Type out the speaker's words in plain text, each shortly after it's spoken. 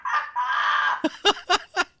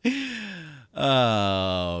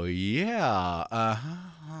Oh, yeah.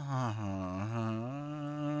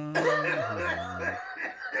 And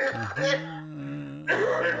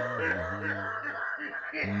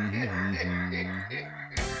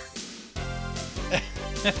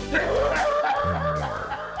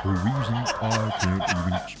now, for reasons I can't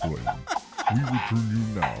even explain, we return you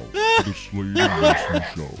now to the Slade and Mason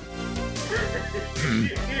Show.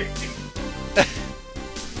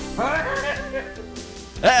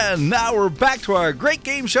 And now we're back to our great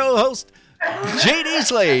game show host, JD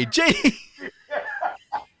Slade. JD.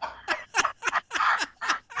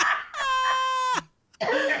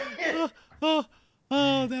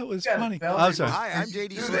 Oh, that was funny. I'm sorry. Hi, I'm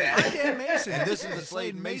JD Slade. I'm Dan Mason. And this is the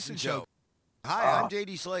Slade and Mason Show. Hi, I'm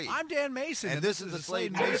JD Slade. I'm Dan Mason. And this is the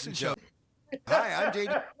Slade and Mason Show. Hi, I'm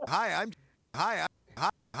JD. Hi.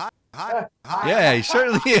 Yeah, he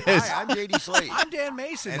certainly is. Hi, I'm JD Slade. I'm Dan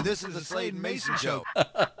Mason. And this is the Slade and Mason Show.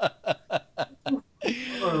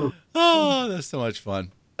 Oh, that's so much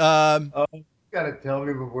fun. You gotta tell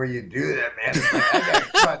me before you do that, man. It's like I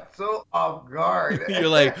got caught so off guard. You're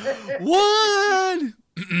like, what?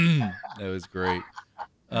 That was great.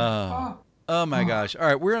 Oh my gosh. All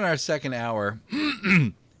right, we're in our second hour.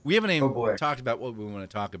 We haven't even talked about what we want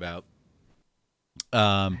to talk about.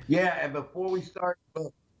 Yeah, and before you start,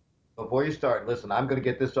 listen, I'm going to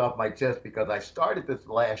get this off my chest because I started this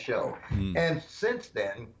last show. And since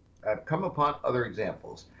then, I've come upon other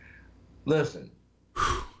examples. Listen,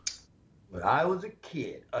 when I was a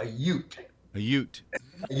kid, a Ute,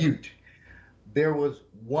 there was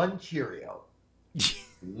one Cheerio,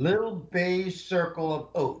 little beige circle of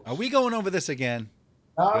oats. Are we going over this again?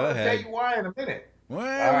 I'll tell you why in a minute.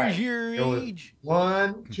 Where's your age?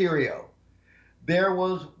 One Cheerio. There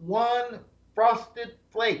was one Frosted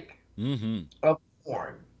Flake of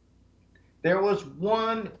corn. There was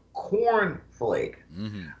one corn flake.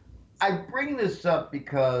 I bring this up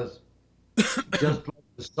because just like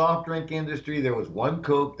the soft drink industry, there was one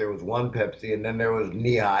Coke, there was one Pepsi, and then there was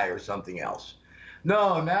Knee-High or something else.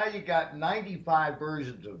 No, now you got 95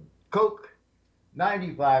 versions of Coke,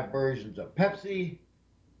 95 versions of Pepsi,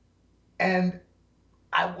 and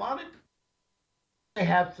I wanted to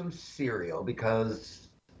have some cereal because,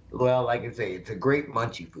 well, like I say, it's a great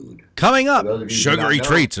munchy food. Coming up, sugary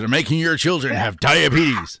treats that are making your children have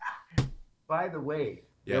diabetes. By the way,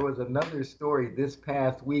 there was another story this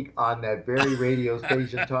past week on that very radio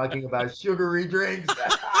station talking about sugary drinks.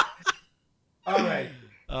 All right.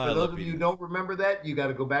 For those of you who don't remember that, you got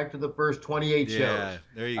to go back to the first 28 shows. Yeah,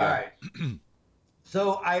 there you go. All right.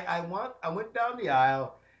 So I went down the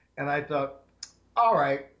aisle and I thought, all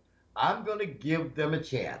right, I'm going to give them a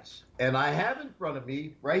chance. And I have in front of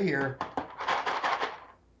me, right here,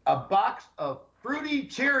 a box of Fruity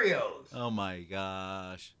Cheerios. Oh, my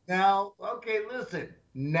gosh. Now, okay, listen.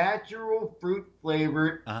 Natural fruit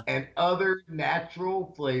flavored and other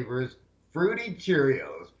natural flavors, Fruity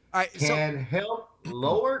Cheerios can help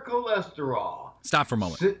lower cholesterol. Stop for a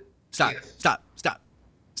moment. Stop.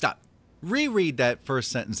 Reread that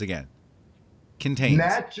first sentence again. Contains.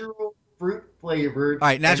 Natural fruit flavored. All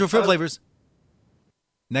right, natural fruit flavors.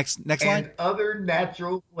 Next line. And other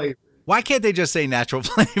natural flavors. Why can't they just say natural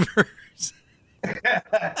flavors?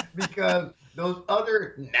 Because those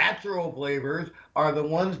other natural flavors are the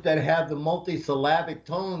ones that have the multisyllabic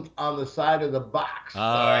tones on the side of the box.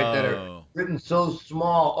 All right, that are written so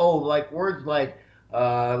small. Oh, like words like,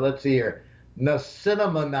 let's see here,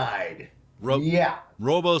 niacinamide.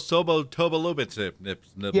 Robosobotobolubitip.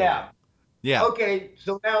 Yeah. Okay,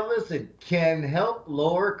 so now listen, can help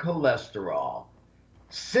lower cholesterol.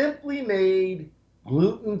 Simply made,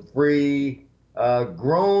 gluten-free,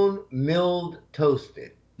 grown, milled,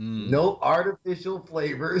 toasted. No artificial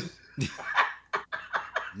flavors.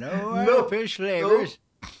 No artificial flavors.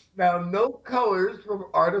 No colors from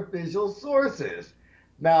artificial sources.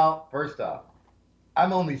 Now, first off,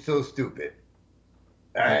 I'm only so stupid.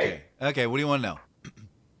 All right. Okay, what do you want to know?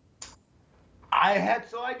 I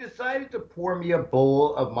decided to pour me a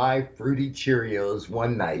bowl of my Fruity Cheerios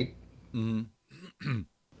one night. And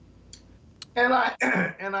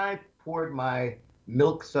I poured my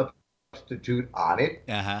milk substitute on it.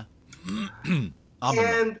 And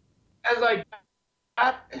as I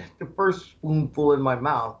got the first spoonful in my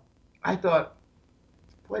mouth, I thought,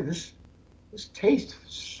 boy, this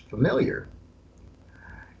tastes familiar.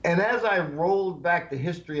 And as I rolled back the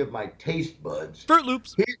history of my taste buds, Fruit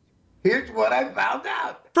Loops. Here's what I found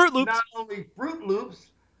out. Fruit Loops. Not only Fruit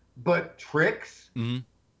Loops, but Trix, Fruit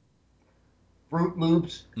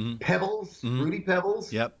Loops, Pebbles, Fruity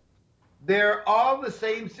Pebbles. Yep. They're all the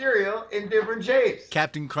same cereal in different shapes.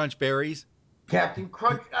 Captain Crunch Berries. Captain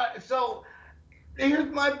Crunch. So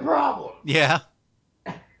Here's my problem. Yeah.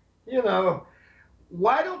 You know,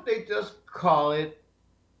 why don't they just call it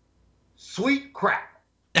sweet crap?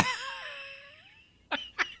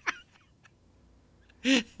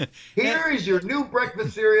 Here is your new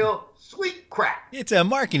breakfast cereal, sweet crap. It's a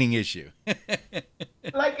marketing issue.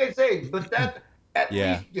 Like I say, but that at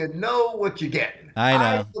least you know what you're getting. I know.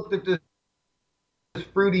 I looked at this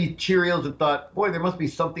fruity Cheerios and thought, boy, there must be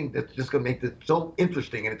something that's just going to make this so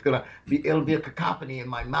interesting, and it'll be a cacophony in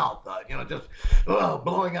my mouth, just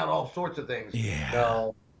blowing out all sorts of things. Yeah.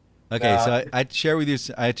 No. Okay, so I had to share with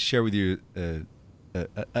you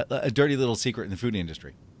a dirty little secret in the food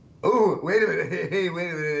industry. Oh, wait a minute. Hey,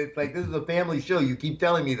 wait a minute. It's like this is a family show. You keep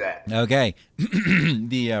telling me that. Okay.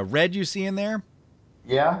 The red you see in there?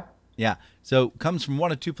 Yeah? Yeah. So comes from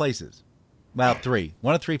one of two places. Well, three.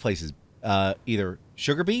 One of three places. Either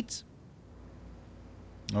sugar beets.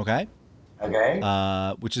 Okay.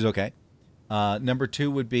 Okay. Which is okay. Number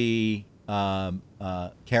two would be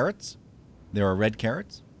carrots. There are red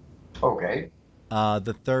carrots. Okay.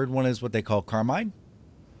 The third one is what they call carmine.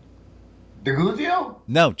 Deguzio?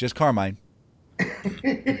 No, just carmine.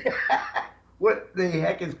 What the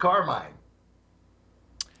heck is carmine?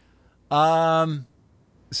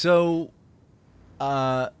 So,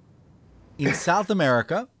 in South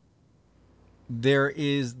America, there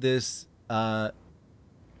is this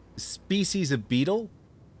species of beetle,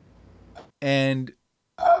 and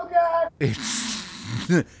Oh God!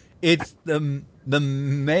 it's the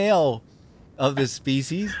male of the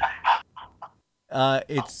species.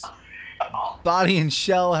 Its body and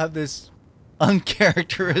shell have this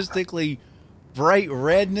uncharacteristically bright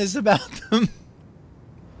redness about them.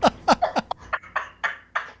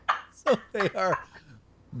 So they are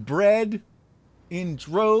bred in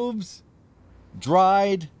droves,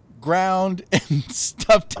 dried, ground, and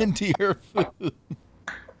stuffed into your food.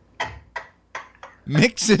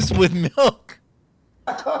 Mixes with milk.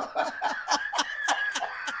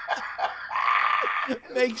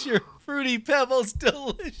 Makes your fruity pebbles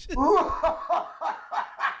delicious.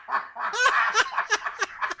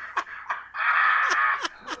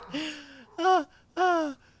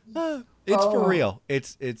 It's for real.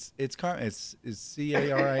 It's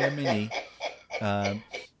CARIMNE, and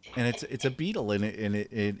it's a beetle, and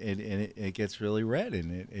it gets really red,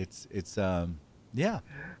 and it's yeah.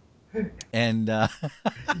 And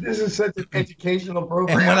this is such an educational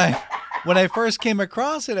program. And when I first came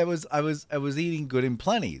across it, I was eating Good and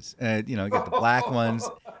Plenty's, and you get the black ones,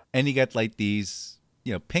 and you get like these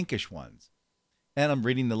pinkish ones, and I'm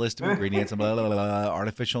reading the list of ingredients, and blah, blah, blah, blah,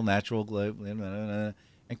 artificial, natural, blah, blah, blah, blah,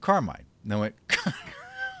 and carmine. And I went,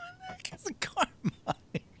 it's a carmine.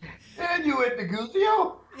 And you went to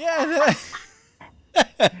Guzio? Yeah.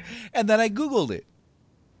 And then I Googled it,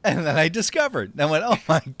 and then I discovered. And I went, oh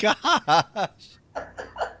my gosh.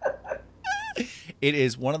 It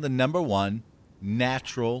is one of the number one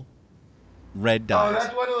natural red dyes. Oh,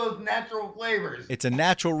 that's one of those natural flavors. It's a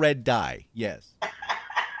natural red dye, yes.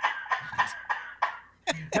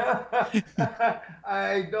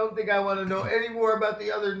 I don't think I want to know any more about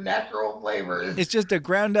the other natural flavors. It's just a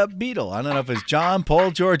ground up beetle. I don't know if it's John,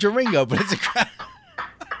 Paul, George, or Ringo, but it's a ground.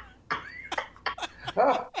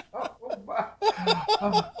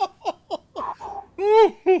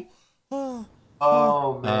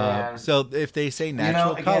 Oh man! So if they say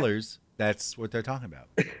natural colors, that's what they're talking about.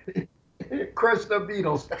 Crushed up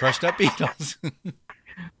beetles. Crushed up beetles.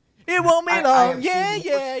 It won't be long.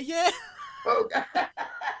 Yeah. Oh,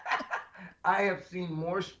 I have seen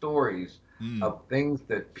more stories of things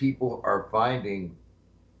that people are finding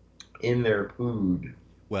in their food.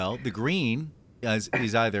 Well, the green is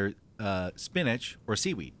either spinach or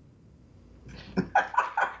seaweed.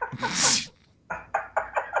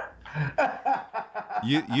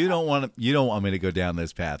 You don't want me to go down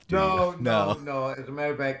this path, do you? No. As a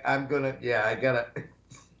matter of fact, I'm gonna. Yeah, I gotta.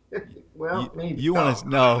 Well, maybe you want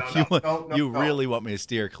to you really want me to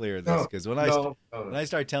steer clear of this, because when I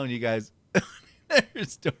start telling you guys,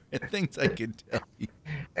 there's things I can tell you.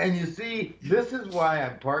 And you see, this is why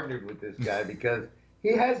I'm partnered with this guy, because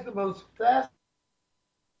he has the most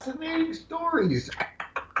fascinating stories.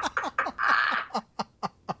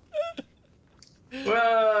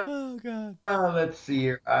 Well, oh God. Let's see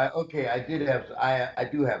here. I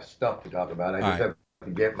do have stuff to talk about. I just have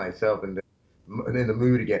to get myself in the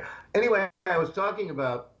mood again. Anyway, I was talking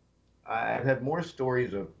about. I've had more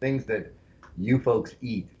stories of things that you folks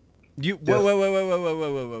eat.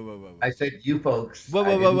 Whoa. I said you folks.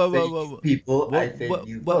 Whoa. People. I said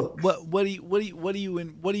you folks. What do you?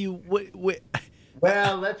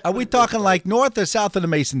 Well, let's. Are we talking like north or south of the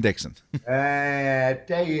Mason-Dixon? I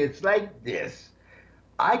tell you, it's like this.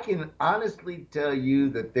 I can honestly tell you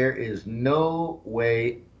that there is no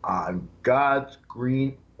way on God's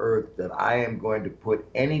green earth that I am going to put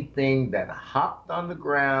anything that hopped on the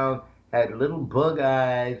ground, had little bug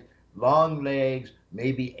eyes, long legs,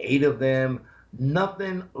 maybe 8 of them.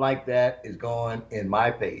 Nothing like that is going in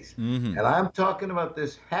my face. Mm-hmm. And I'm talking about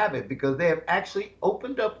this habit because they have actually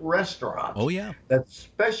opened up restaurants Oh yeah. that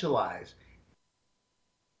specialize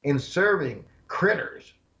in serving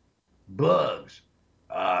critters, bugs.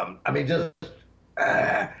 I mean, just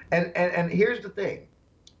and here's the thing: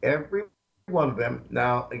 every one of them.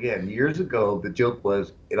 Now, again, years ago, the joke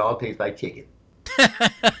was it all tastes like chicken.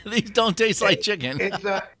 These don't taste like chicken. It's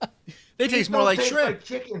They these taste more don't like taste shrimp. like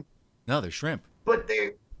chicken, No, they're shrimp. but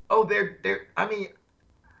they're. I mean,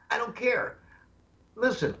 I don't care.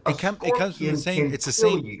 Listen, It comes from the scorpion same. can It's the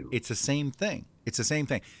kill same. you. It's the same thing. It's the same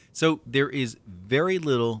thing. So there is very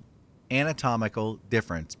little anatomical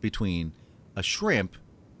difference between a shrimp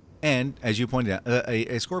and, as you pointed out,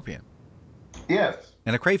 a scorpion Yes.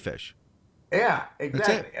 and a crayfish. Yeah, it.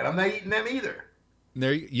 exactly. And I'm not eating them either.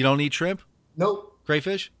 There, you don't eat shrimp, Nope.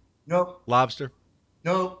 crayfish, Nope. lobster.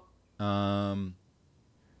 Nope. Um.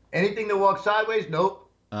 Anything that walks sideways?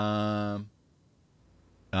 Nope. Um.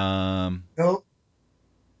 Nope.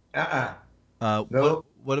 What Nope.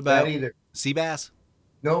 What Not about either. sea bass?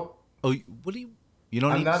 Nope. Oh, what do you? You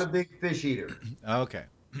don't I'm eat? not a big fish eater. Okay.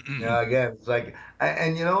 Again, it's like,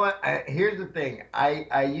 and you know what? Here's the thing.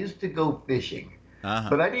 I used to go fishing, Uh-huh.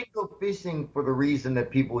 but I didn't go fishing for the reason that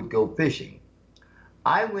people would go fishing.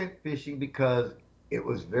 I went fishing because it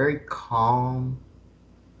was very calm.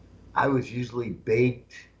 I was usually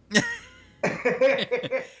baked.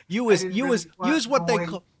 You I didn't really want use what they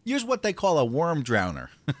noise. what they call a worm drowner.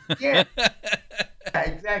 Yeah,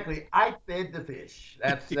 exactly. I fed the fish.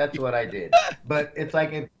 That's what I did. But it's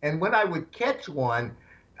like, and when I would catch one,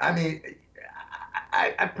 I mean,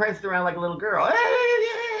 I pranced around like a little girl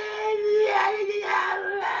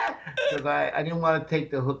because I didn't want to take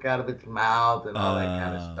the hook out of its mouth and all that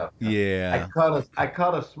kind of stuff. Yeah. I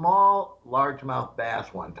caught a small largemouth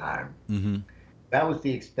bass one time. Mm-hmm. That was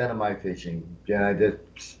the extent of my fishing. Yeah,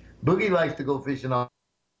 Boogie likes to go fishing all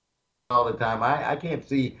the time. I can't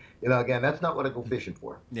see, again, that's not what I go fishing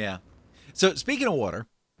for. Yeah. So speaking of water,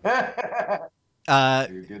 You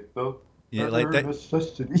get the yeah, like that.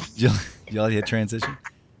 necessities. You hit transition.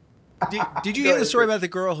 Did you Go hear the ahead, story sir. about the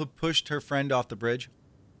girl who pushed her friend off the bridge?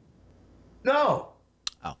 No.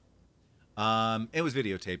 It was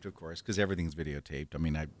videotaped, of course, because everything's videotaped. I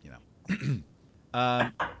mean,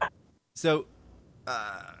 So,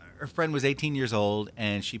 her friend was 18 years old,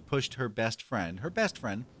 and she pushed her best friend,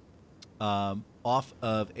 off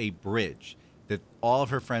of a bridge. That all of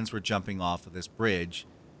her friends were jumping off of this bridge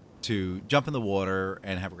to jump in the water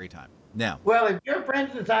and have a great time. Now, Well, if your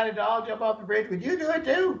friends decided to all jump off the bridge, would you do it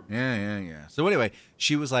too? yeah. So anyway,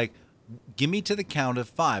 she was like, "Give me to the count of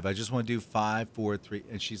 5. I just want to do 5, 4, 3."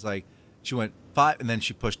 And she went 5, and then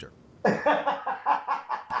she pushed her.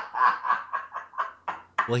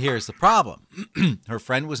 Well, here's the problem. Her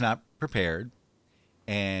friend was not prepared,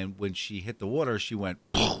 and when she hit the water, she went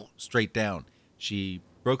straight down. She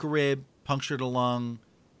broke a rib, punctured a lung,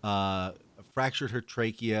 fractured her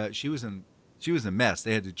trachea. She was in a mess.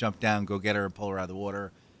 They had to jump down, go get her, and pull her out of the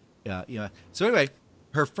water. So anyway,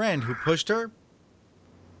 her friend who pushed her,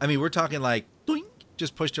 I mean, we're talking like doink,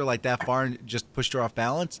 just pushed her like that far and just pushed her off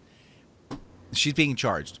balance. She's being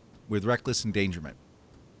charged with reckless endangerment.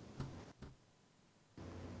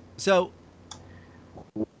 So,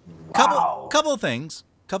 Wow. couple of things.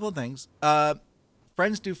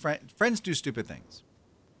 Friends do stupid things.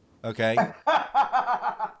 Okay.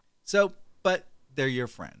 So, but they're your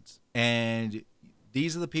friends, and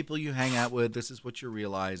these are the people you hang out with. This is what you're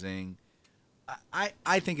realizing.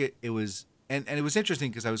 I think it was, and it was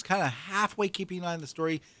interesting because I was kind of halfway keeping an eye on the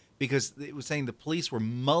story because it was saying the police were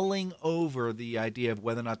mulling over the idea of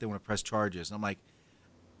whether or not they want to press charges. And I'm like,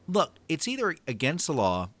 look, it's either against the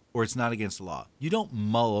law or it's not against the law. You don't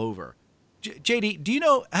mull over. JD, do you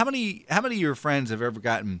know how many of your friends have ever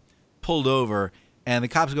gotten pulled over and the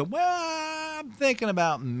cops go, well, I'm thinking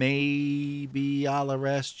about maybe I'll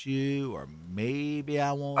arrest you or maybe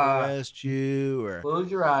I won't arrest you or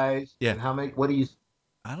Close your eyes. Yeah. And how many? What do you?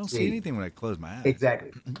 I don't see See. anything when I close my eyes.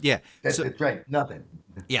 Exactly. Yeah. That's So, right. Nothing.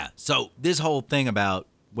 yeah. So this whole thing about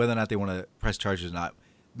whether or not they want to press charges or not,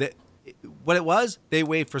 what it was, they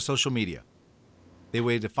waited for social media. They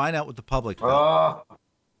waited to find out what the public felt.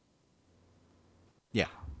 Yeah.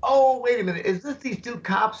 Oh, wait a minute. Is this these two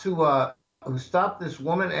cops who stopped this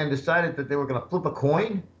woman and decided that they were going to flip a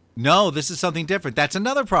coin? No, this is something different. That's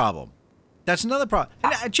another problem. And,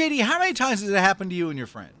 JD, how many times has it happened to you and your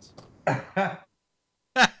friends?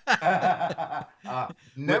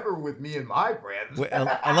 with me and my friends.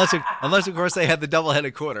 Well, unless of course they had the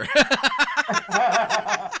double-headed quarter.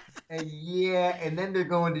 And yeah, and then they're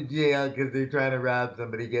going to jail because they're trying to rob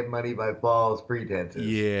somebody, get money by false pretenses.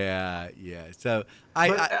 Yeah. So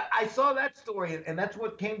I saw that story, and that's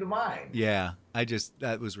what came to mind. yeah,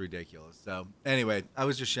 that was ridiculous. So anyway, I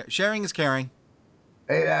was just sharing is caring.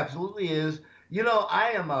 It absolutely is. You know,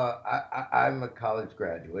 I'm a college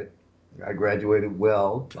graduate. I graduated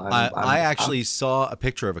well. I actually saw a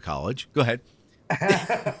picture of a college. Go ahead.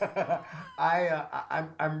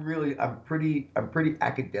 I'm pretty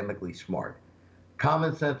academically smart.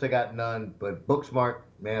 Common sense, I got none, but book smart,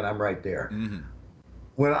 man, I'm right there. Mm-hmm.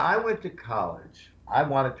 When I went to college, I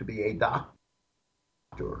wanted to be a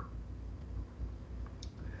doctor.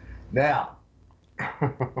 Now,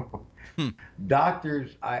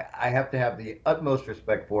 doctors, I have to have the utmost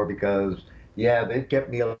respect for because, yeah, they kept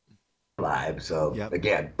me alive. So Yep.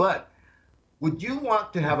 again, but would you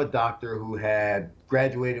want to have a doctor who had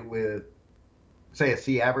graduated with, say, a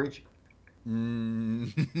C average? No,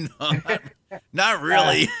 not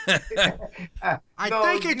really. I No,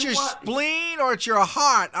 think it's you your want- spleen or it's your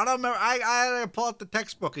heart. I don't remember. I had to pull out the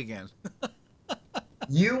textbook again.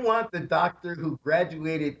 You want the doctor who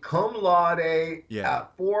graduated cum laude, Yeah.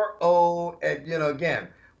 4.0, and again.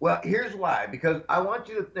 Well, here's why. Because I want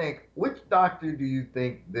you to think, which doctor do you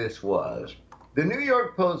think this was? The New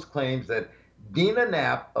York Post claims that Dina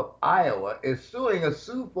Knapp of Iowa is suing a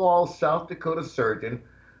Sioux Falls, South Dakota surgeon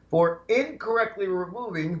for incorrectly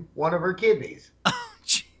removing one of her kidneys.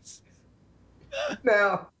 Jeez.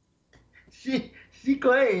 Now, she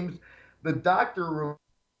claims the doctor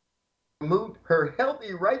removed her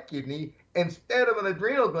healthy right kidney instead of an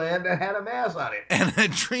adrenal gland that had a mass on it. An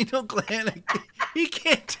adrenal gland. He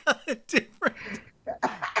can't tell the difference.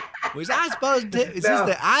 Was I supposed to? Is this No.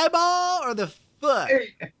 the eyeball or the foot?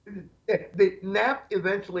 The Knapp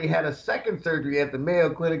eventually had a second surgery at the Mayo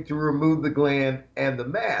Clinic to remove the gland and the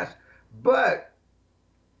mass, but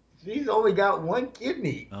she's only got one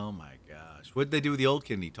kidney. Oh my gosh! What did they do with the old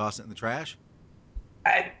kidney? Toss it in the trash?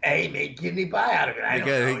 I made kidney pie out of it. I don't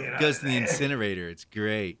know, It goes to the incinerator. It's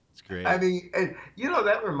great. It's great. I mean,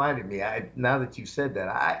 that reminded me. Now that you said that,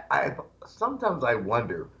 I sometimes I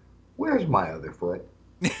wonder, where's my other foot?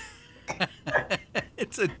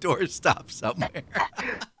 It's a doorstop somewhere.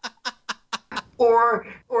 Or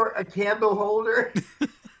a candle holder.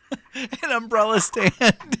 An umbrella stand.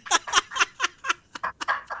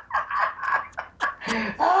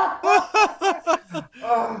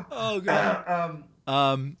 Oh god.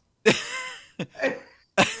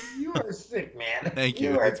 You are sick, man. Thank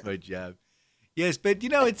you. are That's my job. Yes, but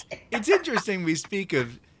it's interesting we speak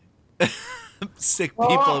of sick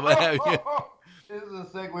people and what have you. This is a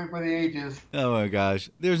segue for the ages. Oh my gosh.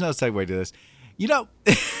 There's no segue to this.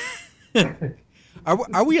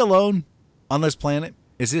 Are we alone on this planet?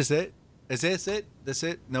 Is this it? Is this it? This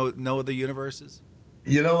it? No other universes?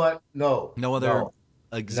 You know what? No. No other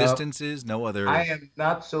existences? No other I am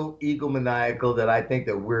not so egomaniacal that I think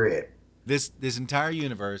that we're it. this entire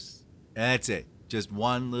universe, that's it. Just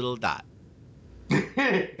one little dot.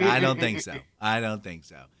 I don't think so.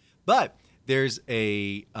 But there's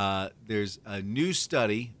a new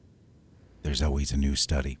study. There's always a new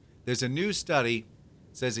study. There's a new study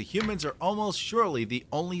says that humans are almost surely the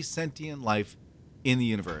only sentient life in the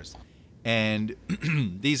universe, and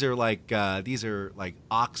these are like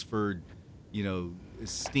Oxford,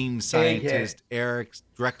 esteemed scientist Eric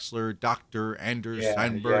Drexler, Dr. Anders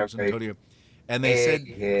Sandberg, right. Antonio, and they said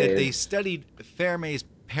that they studied Fermat's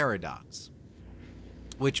paradox,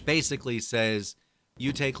 which basically says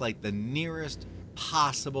you take like the nearest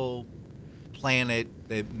possible planet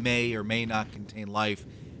that may or may not contain life,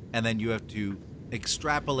 and then you have to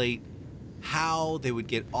extrapolate how they would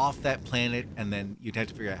get off that planet, and then you'd have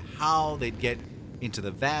to figure out how they'd get into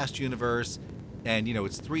the vast universe, and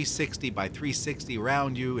it's 360 by 360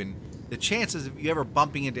 around you, and the chances of you ever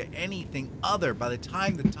bumping into anything other by the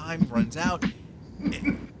time the time runs out,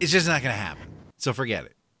 it's just not going to happen. So forget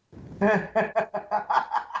it.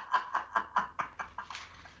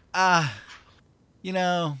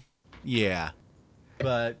 Yeah,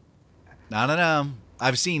 but I don't know.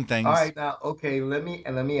 I've seen things. All right, now, okay, let me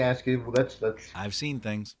ask you. Let's. I've seen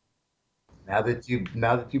things, Now that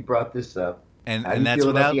you brought this up, and how do you that's feel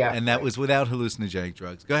about without the and that afterlife? was without hallucinogenic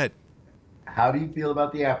drugs. Go ahead. How do you feel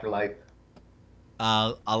about the afterlife?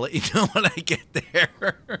 I'll let you know when I get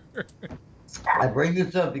there. I bring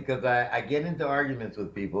this up because I get into arguments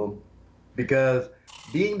with people because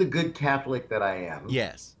being the good Catholic that I am,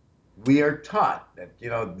 Yes. we are taught that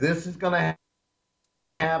this is going to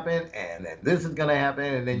happen and then this is going to happen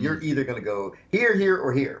and then you're either going to go here,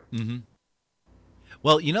 or here. Mm-hmm.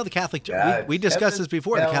 Well, you know the Catholic Church. Yeah, We discussed this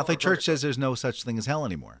before. The hell, Catholic or Church says there's no such thing as hell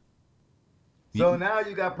anymore. So now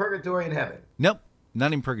you got purgatory and heaven. Nope,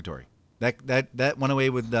 not in purgatory. That went away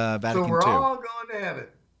with Vatican So we're II. all going to heaven.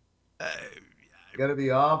 Gonna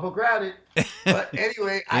be awful crowded. But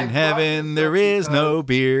anyway, In heaven there is no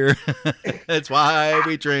beer. That's why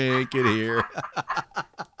we drink it here.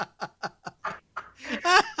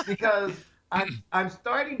 Because I'm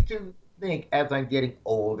starting to think as I'm getting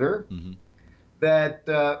older Mhm.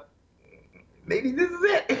 that maybe this is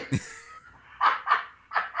it.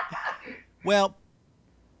 Well,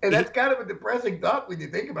 And that's kind of a depressing thought when you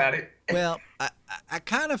think about it. well, I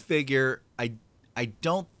kind of figure I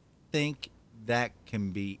don't think that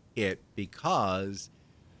can be it because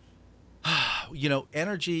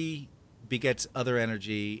energy begets other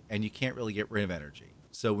energy and you can't really get rid of energy.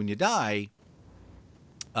 So when you die,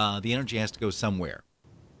 the energy has to go somewhere.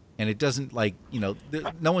 And it doesn't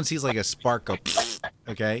no one sees like a spark go,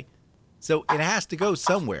 okay? So it has to go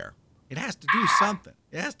somewhere. It has to do something.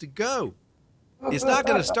 It has to go. It's not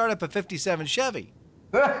going to start up a 57 Chevy.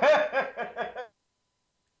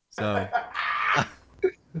 So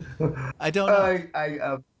I don't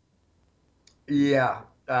know. Yeah,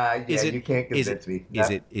 Is it- you can't convince me.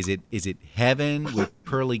 Is it heaven with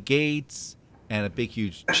pearly gates and a big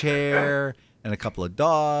huge chair and a couple of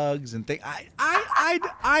dogs and things?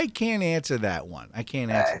 I can't answer that one. I can't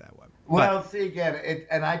answer that one. Well, see again,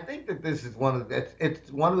 and I think that this is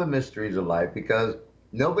it's one of the mysteries of life because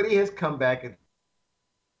nobody has come back and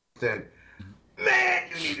said, "Man,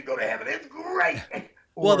 you need to go to heaven. It's great."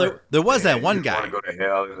 Well, Or, there was that "Man, one you guy. want to go to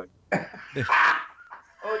hell? It's like,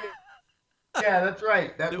 oh yeah, that's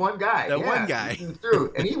right. That one guy. that yeah, one guy. It's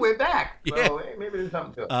true, and he went back. So Yeah. hey, maybe there's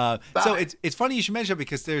something to it. So Stop. it's funny you should mention it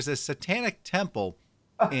because there's a satanic temple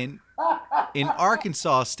in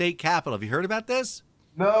Arkansas state capitol. Have you heard about this?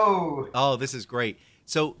 No. Oh, this is great.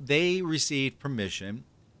 So they received permission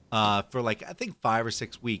for I think 5 or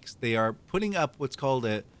 6 weeks. They are putting up what's called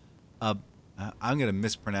I'm going to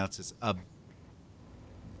mispronounce this, a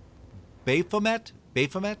Baphomet,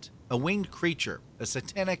 a winged creature, a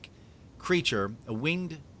satanic creature, a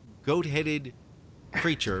winged goat-headed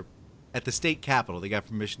creature at the state capitol. They got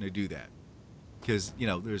permission to do that because,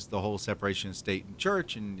 there's the whole separation of state and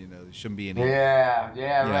church and, there shouldn't be any.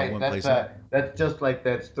 Yeah, right. one That's place that's just like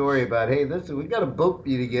that story about, hey, listen, we got a boat for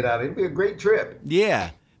you to get out. It'd be a great trip.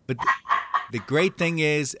 Yeah, but the great thing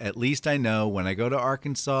is, at least I know when I go to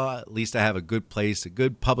Arkansas, at least I have a good place, a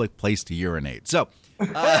good public place to urinate. So,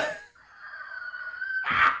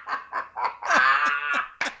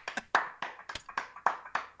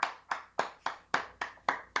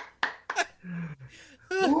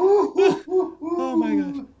 oh my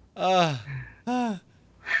gosh.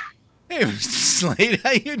 Hey, Mr. Slade,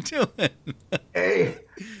 how you doing? Hey,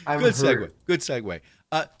 I'm Good segue. hurt. Good segue.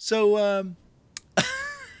 So,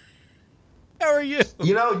 how are you?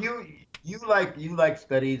 You like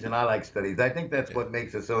studies and I like studies. I think that's what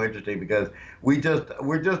makes it so interesting because we're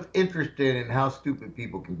just interested in how stupid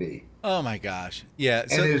people can be. Oh my gosh. Yeah.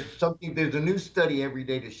 And So, there's a new study every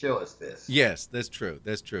day to show us this. yes, that's true.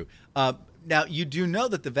 That's true. Now you do know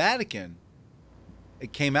that the Vatican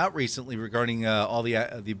came out recently regarding all the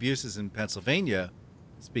abuses in Pennsylvania.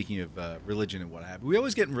 Speaking of religion and what have you, we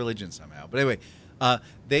always get in religion somehow. But anyway,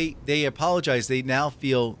 they apologize. They now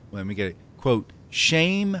feel, let me get it, quote,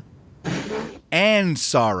 shame and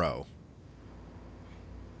sorrow.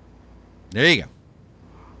 There you go.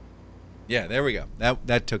 Yeah, there we go.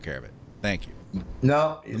 That took care of it. Thank you.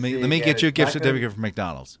 No. Let me get you a gift certificate from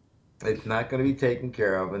McDonald's. It's not going to be taken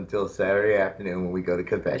care of until Saturday afternoon when we go to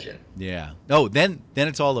confession. Yeah. Oh, then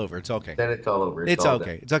it's all over. It's okay. Then it's all over. It's all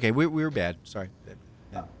okay. It's okay. We were bad. Sorry.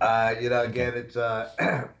 done. Again, it's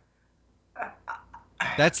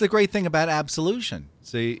That's the great thing about absolution.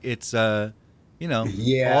 See, it's yeah.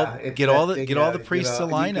 get all the priests to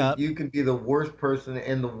line up. You can be the worst person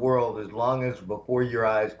in the world as long as before your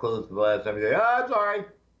eyes close the last time you say, "Oh, it's all right.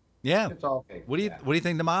 Yeah. It's all okay." What do you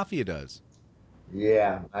think the mafia does?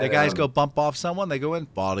 Yeah. The guys go bump off someone. They go in,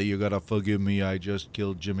 Father, you gotta forgive me. I just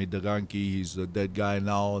killed Jimmy DeGanke. He's a dead guy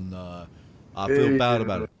now, and I feel bad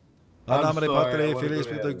about it. I'm Nome di sorry, Patri, I wanna Filii, go to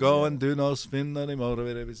Spiritus, heaven. go and do nos finna di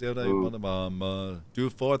motivate do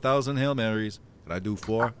 4,000 Hail Marys. Can I do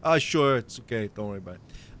 4? Sure, it's okay. Don't worry about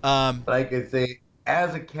it. Like I say,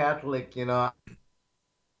 as a Catholic,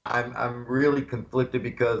 I'm really conflicted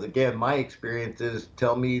because again, my experiences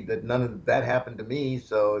tell me that none of that happened to me.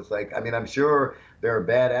 So it's like, I'm sure there are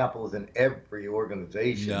bad apples in every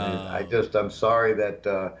organization. No. And I'm sorry that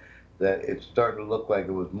that it's starting to look like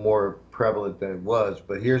it was more prevalent than it was.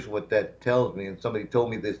 But here's what that tells me, and somebody told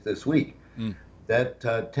me this week,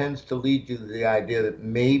 that tends to lead you to the idea that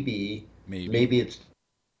maybe it's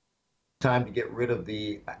time to get rid of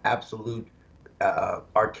the absolute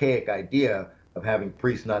archaic idea of having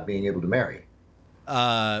priests not being able to marry.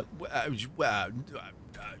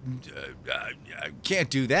 Can't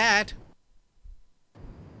do that.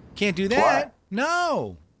 Can't do that. Why?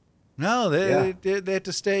 No, they have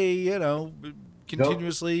to stay,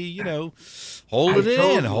 continuously, hold it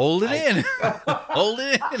in, hold it in, hold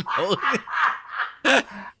it in, hold it in.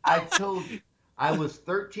 I told you, I was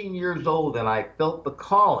 13 years old and I felt the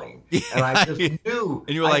calling, and I just knew.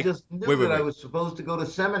 And you were like, I just knew wait. that I was supposed to go to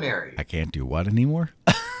seminary. I can't do what anymore?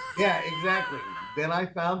 Yeah, exactly. Then I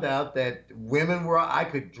found out that I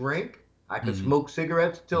could drink, I could smoke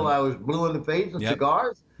cigarettes till I was blue in the face, and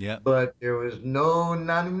cigars. Yeah. But there was no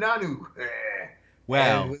nanu.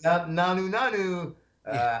 Wow. And without nanu,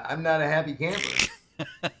 I'm not a happy camper.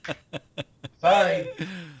 Sorry.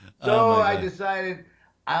 So I decided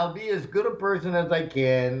I'll be as good a person as I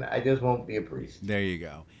can. I just won't be a priest. There you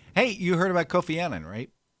go. Hey, you heard about Kofi Annan, right?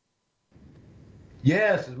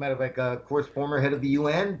 Yes, as a matter of fact, of course, former head of the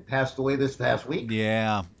UN passed away this past week.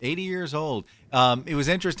 Yeah, 80 years old. It was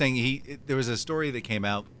interesting. There was a story that came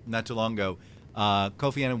out not too long ago.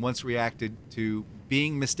 Kofi Annan once reacted to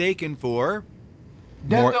being mistaken for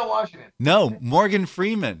Denzel Washington. No, Morgan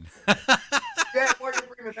Freeman. Yeah, Morgan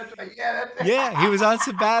Freeman. That's right. Yeah, that's it. Yeah, he was on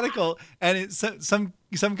sabbatical, and some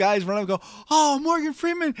guys run up and go, "Oh, Morgan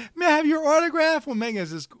Freeman, may I have your autograph?" Well, Megan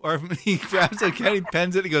says, or he grabs it, he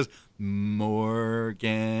pens it, he goes,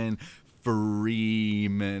 "Morgan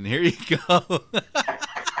Freeman, here you go."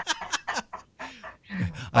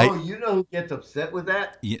 You know who gets upset with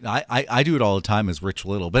that? Yeah, I do it all the time as Rich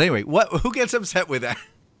Little. But anyway, who gets upset with that?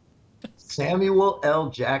 Samuel L.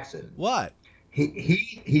 Jackson. What?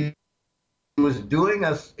 He was doing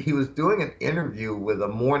an interview with a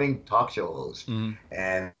morning talk show host,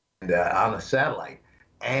 and on a satellite,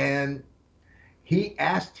 and the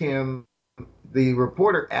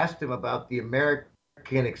reporter asked him about the American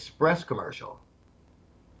Express commercial,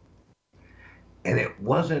 and it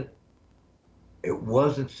wasn't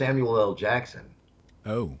Samuel L. Jackson.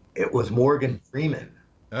 Oh. It was Morgan Freeman.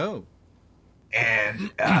 Oh. And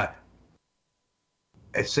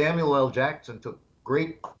Samuel L. Jackson took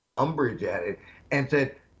great umbrage at it and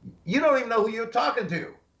said, "You don't even know who you're talking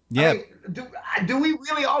to." Yeah. I mean, do we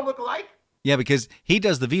really all look alike? Yeah, because he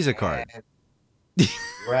does the Visa card.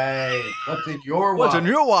 Right. What's in your wallet? What's in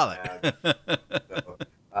your wallet?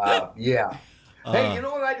 Yeah. Hey, you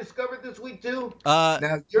know what I discovered this week too?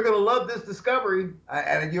 Now you're gonna love this discovery,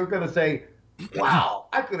 and you're gonna say, "Wow,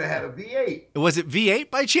 I could have had a V8." Was it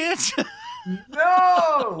V8 by chance?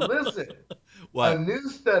 No, listen. What? A new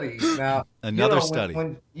study. Now, study.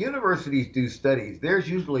 When universities do studies, there's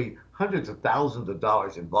usually hundreds of thousands of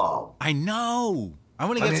dollars involved. I know. I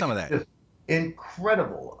want to get some of that. Just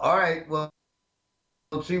incredible. All right. Well,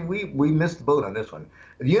 see, we missed the boat on this one.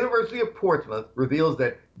 The University of Portsmouth reveals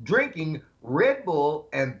that drinking Red Bull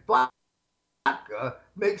and vodka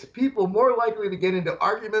makes people more likely to get into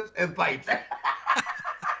arguments and fights.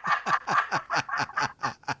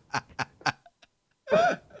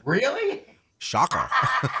 Really? Shocker.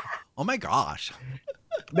 Oh my gosh.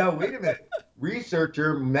 Now, wait a minute.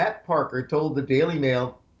 Researcher Matt Parker told the Daily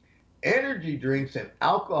Mail, energy drinks and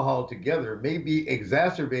alcohol together may be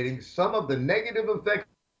exacerbating some of the negative effects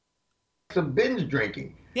of binge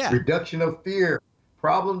drinking. Yeah. Reduction of fear,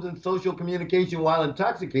 problems in social communication while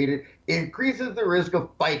intoxicated increases the risk of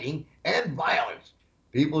fighting and violence.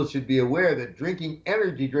 People should be aware that drinking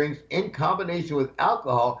energy drinks in combination with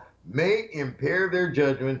alcohol may impair their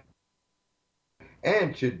judgment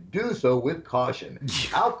and should do so with caution.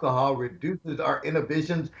 Alcohol reduces our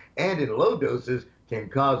inhibitions and in low doses can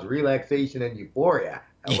cause relaxation and euphoria.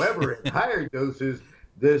 However, in higher doses,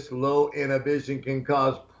 this low inhibition can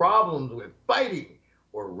cause problems with fighting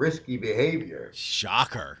or risky behavior.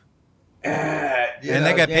 Shocker. And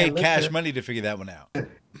they got paid cash money to figure that one out.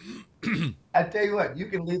 I tell you what, you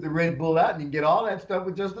can leave the Red Bull out and you can get all that stuff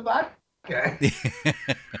with just the vodka.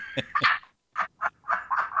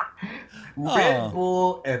 Red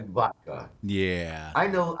Bull and vodka. Yeah. I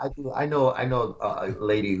know a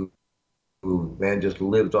lady who just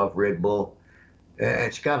lives off Red Bull,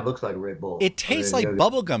 and she kind of looks like a Red Bull. It tastes like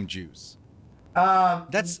bubblegum juice.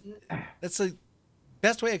 That's the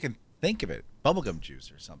best way I can think of it. Bubblegum juice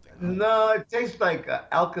or something. No, it tastes like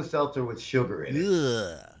Alka-Seltzer with sugar in it.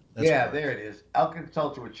 Ugh. There it is.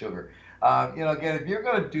 Alka-Seltzer with sugar. Again, if you're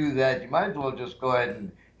going to do that, you might as well just go ahead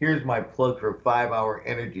and here's my plug for 5-hour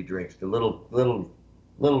energy drinks, the little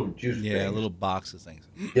juice drinks. Yeah, little box of things.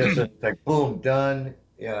 Yes, it's like boom, done.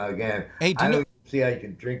 Again, Hey, I don't see how you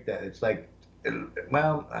can drink that. It's like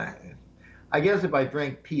Well, I guess if I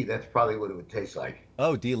drank tea, that's probably what it would taste like.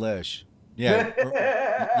 Oh, delish. Yeah.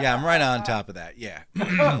 Yeah, I'm right on top of that. Yeah.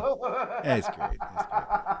 That's great. That's great.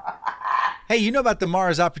 Hey, you know about the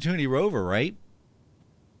Mars Opportunity rover, right?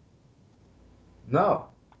 No.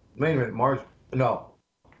 Wait a minute, Mars. No.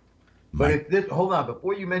 But Mi- if this, hold on,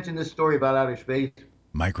 before you mention this story about outer space,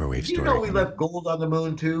 Microwave did you story. know we coming. left gold on the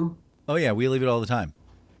moon too? Oh, yeah, we leave it all the time.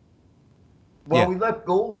 Well, Yeah. we left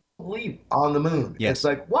gold leaf on the moon. Yes. It's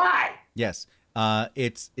like, why? Yes.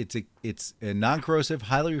 It's a non-corrosive,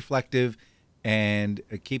 highly reflective, and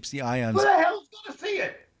it keeps the ions. Who the hell's going to see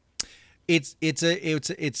it?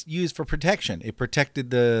 It's used for protection. It protected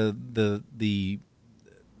the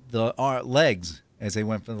legs as they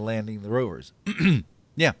went from the landing of the rovers.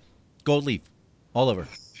 Yeah, gold leaf, all over.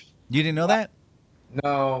 You didn't know that?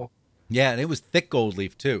 No. Yeah, and it was thick gold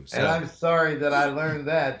leaf too. So And I'm sorry that I learned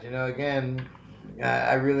that. You know, again,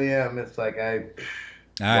 I really am. It's like all right.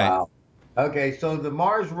 wow. Okay, so the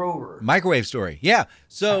Mars rover. Microwave story. Yeah.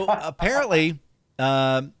 So apparently,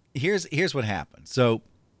 here's what happened. So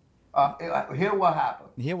Here what happened.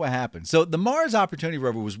 here what happened. So the Mars Opportunity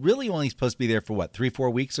rover was really only supposed to be there for what,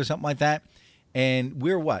 3-4 weeks or something like that. And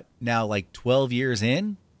we're what now, like 12 years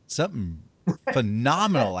in, something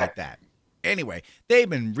phenomenal like that. Anyway, they've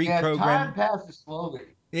been Yeah, reprogrammed. time passes slowly.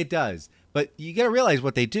 It does, but you got to realize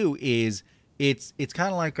what they do is it's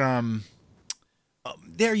kind of like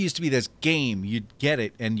there used to be this game. You'd get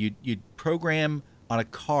it and you'd program on a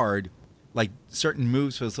card like certain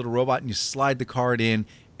moves for this little robot, and you slide the card in,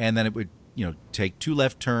 and then it would take 2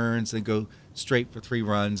 left turns, then go straight for 3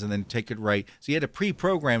 runs, and then take it right. So you had to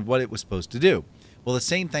pre-program what it was supposed to do. Well, the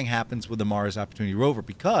same thing happens with the Mars Opportunity rover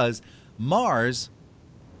because Mars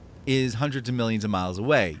is hundreds of millions of miles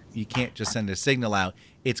away. You can't just send a signal out.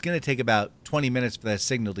 It's going to take about 20 minutes for that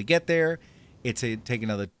signal to get there. It's going to take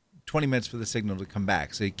another 20 minutes for the signal to come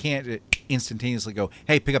back. So you can't instantaneously go,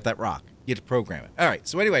 hey, pick up that rock. You have to program it. All right.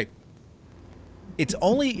 So anyway, it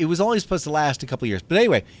was only supposed to last a couple of years. But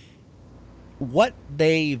anyway, what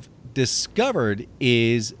they've discovered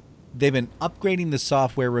is they've been upgrading the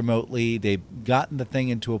software remotely. They've gotten the thing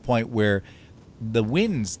into a point where the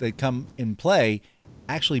winds that come in play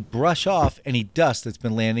actually brush off any dust that's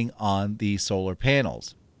been landing on the solar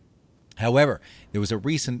panels. However, there was a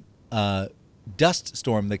recent dust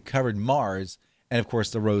storm that covered Mars, and of course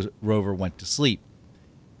the rover went to sleep.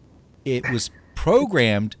 It was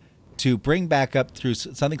programmed to bring back up through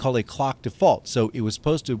something called a clock default. So it was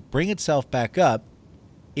supposed to bring itself back up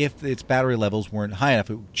if its battery levels weren't high enough.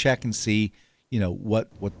 It would check and see, what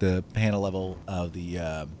the panel level of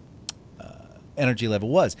the energy level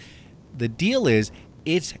was. The deal is,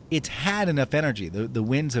 it's had enough energy. The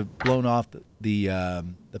winds have blown off the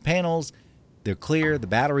panels. They're clear. The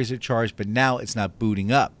batteries are charged, but now it's not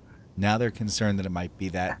booting up. Now they're concerned that it might be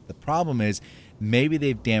that. The problem is maybe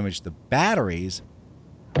they've damaged the batteries,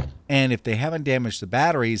 and if they haven't damaged the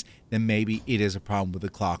batteries, then maybe it is a problem with the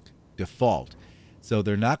clock default. So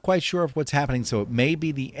they're not quite sure of what's happening. So it may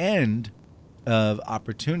be the end of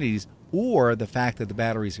opportunities or the fact that the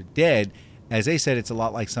batteries are dead. As they said, it's a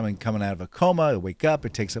lot like someone coming out of a coma. They wake up.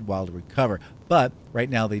 It takes a while to recover. But right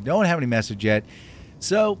now they don't have any message yet.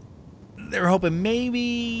 So they're hoping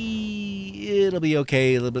maybe it'll be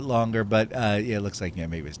okay a little bit longer. But it looks like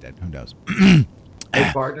maybe it's dead. Who knows?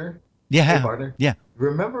 Hey, partner. Yeah. Hey, partner. Yeah.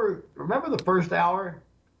 Remember the first hour?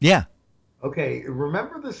 Yeah. Okay.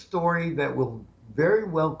 Remember the story that will very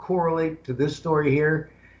well correlate to this story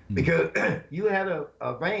here? Because you had a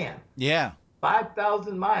van. Yeah.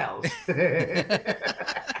 5,000 miles.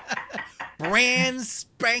 Brand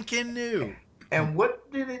spanking new. And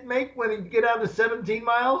what did it make when it get out to 17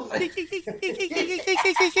 miles?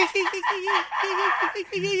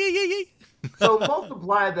 So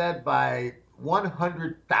multiply that by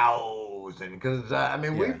 100,000, because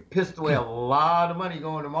we've pissed away a lot of money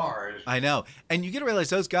going to Mars. I know. And you got to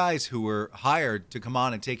realize those guys who were hired to come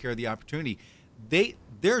on and take care of the opportunity,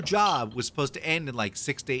 their job was supposed to end in like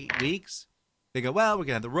 6 to 8 weeks. They go, well, we're going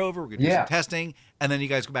to have the rover, we're going to do some testing, and then you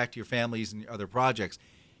guys go back to your families and your other projects.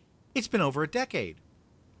 It's been over a decade.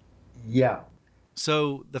 Yeah.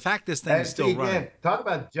 So the fact this thing is still running. Talk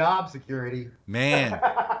about job security. Man.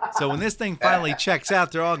 So when this thing finally checks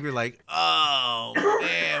out, they're all going to be like, oh,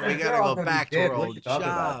 man, we got to go back to our old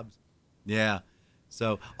jobs. Yeah.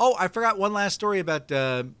 So, I forgot one last story about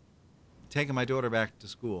taking my daughter back to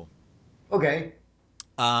school. Okay.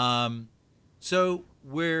 So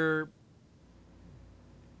we're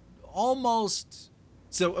almost,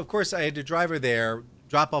 so of course I had to drive her there,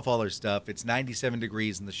 drop off all her stuff. It's 97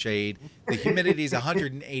 degrees in the shade. The humidity is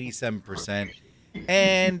 187%.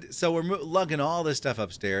 And so we're lugging all this stuff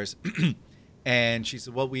upstairs. And she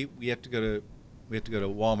said, "Well, we have to go to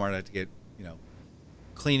Walmart. I have to get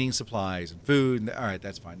cleaning supplies and food." All right,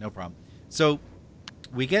 that's fine, no problem. So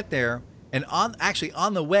we get there, and on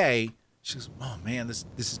the way, she goes, "Oh man, this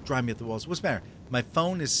is driving me up the walls. What's the matter? My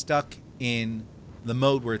phone is stuck in the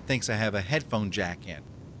mode where it thinks I have a headphone jack in."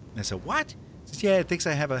 And I said, "What?" She says, "Yeah, it thinks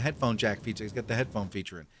I have a headphone jack feature. It's got the headphone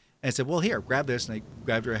feature in." And I said, "Well, here, grab this." And I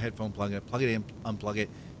grabbed her a headphone plug it in, unplug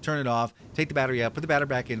it, turn it off, take the battery out, put the battery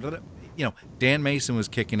back in. Dan Mason was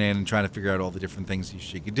kicking in and trying to figure out all the different things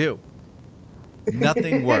she could do.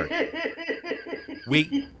 Nothing worked.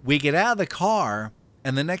 We get out of the car,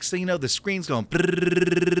 and the next thing you know, the screen's going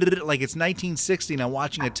like it's 1960, and I'm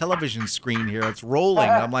watching a television screen here. It's rolling.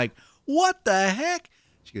 And I'm like, "What the heck?"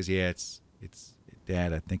 She goes, "Yeah, it's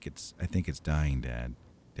Dad. I think it's dying, Dad.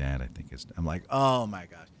 Dad, I think it's." I'm like, "Oh my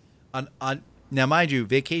gosh!" Now, mind you,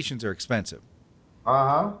 vacations are expensive.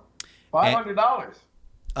 $500.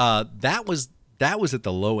 That was at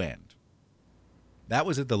the low end. That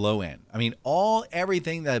was at the low end. I mean,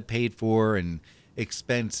 everything that I paid for and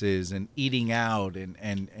expenses and eating out and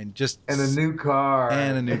just and a new car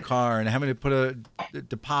and having to put a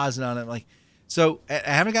deposit on it. So I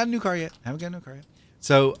haven't got a new car yet.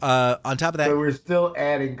 So on top of that, so we're still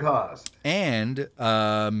adding cost. And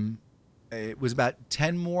it was about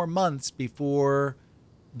 10 more months before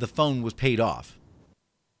the phone was paid off.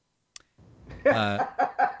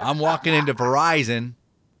 I'm walking into Verizon,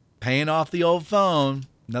 paying off the old phone,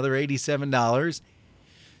 another $87,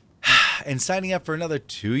 and signing up for another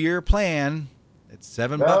 2-year plan at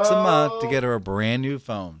 $7 a month to get her a brand new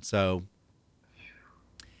phone. So,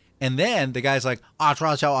 and then the guy's like, "Oh,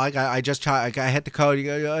 Charles, I hit the code.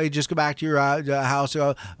 You just go back to your house,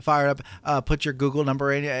 fire it up, put your Google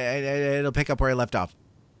number in, and it'll pick up where I left off."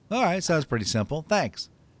 All right, sounds pretty simple. Thanks.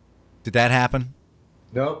 Did that happen?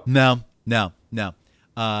 Nope. No.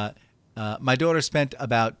 My daughter spent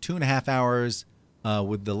about 2.5 hours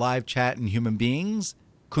with the live chat and human beings.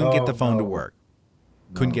 Couldn't get the phone to work.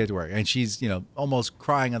 Couldn't get it to work. And she's, almost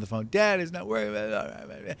crying on the phone. "Dad is not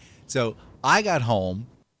working." So I got home.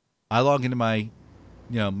 I log into my,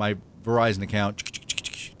 my Verizon account.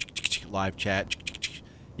 Live chat.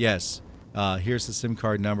 Yes. Here's the SIM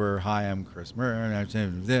card number. "Hi, I'm Chris Murray.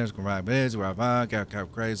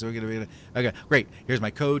 Okay, great. Here's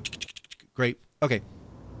my code. Great.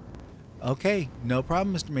 Okay, no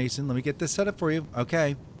problem, Mr. Mason. Let me get this set up for you.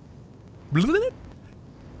 Okay.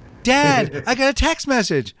 Dad, I got a text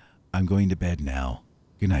message. "I'm going to bed now.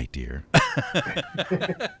 Good night, dear."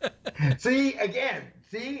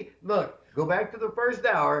 Look, go back to the first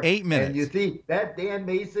hour. 8 minutes. And you see, that Dan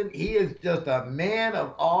Mason, he is just a man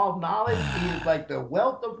of all knowledge. He is like the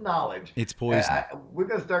wealth of knowledge. It's poison. We're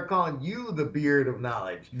going to start calling you the beard of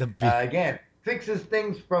knowledge. Again, fixes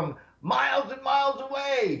things from miles and miles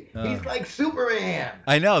away. He's like Superman.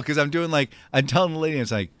 I know, because I'm telling the lady,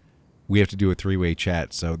 it's like, we have to do a 3-way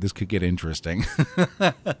chat, so this could get interesting.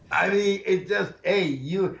 I mean, it's just, hey,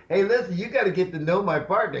 listen, you got to get to know my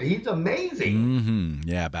partner. He's amazing. Mm-hmm.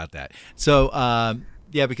 Yeah, about that. So,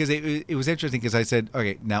 because it was interesting because I said,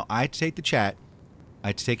 okay, now I have to take the chat. I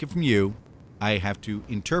have to take it from you. I have to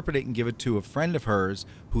interpret it and give it to a friend of hers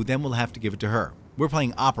who then will have to give it to her. We're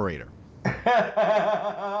playing operator.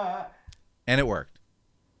 And it worked.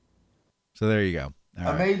 So there you go.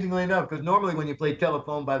 All Amazingly enough, because normally when you play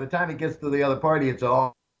telephone, by the time it gets to the other party, it's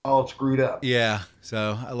all screwed up. Yeah,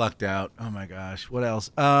 so I lucked out. Oh my gosh, what else?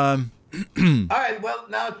 All right, well,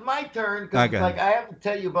 now it's my turn, because I have to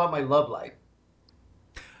tell you about my love life.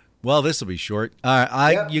 Well, this will be short. All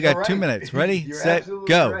right, you got 2 minutes. Ready, set,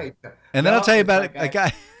 go. Right. And then I'll tell you about a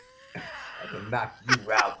guy. I can knock you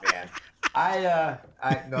out, man.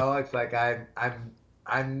 It's like I'm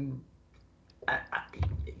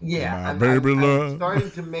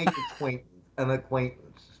starting to make an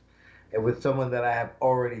acquaintance with someone that I have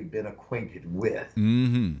already been acquainted with.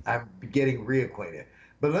 Mm-hmm. I'm getting reacquainted.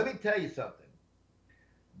 But let me tell you something.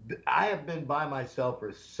 I have been by myself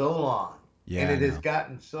for so long, and it has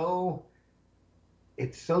gotten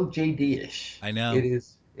it's so JD-ish. I know. It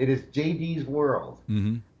is JD's world.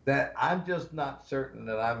 Mm-hmm. That I'm just not certain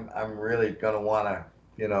that I'm really gonna want to,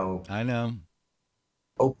 I know.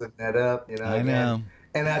 Open that up, I know.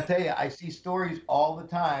 And I tell you, I see stories all the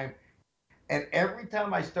time, and every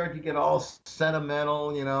time I start to get all sentimental,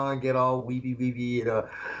 and get all weepy,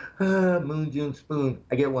 Moon June Spoon,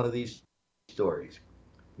 I get one of these stories.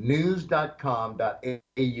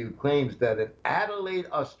 News.com.au claims that an Adelaide,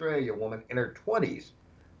 Australia woman in her 20s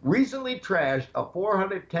recently trashed a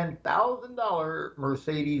 $410,000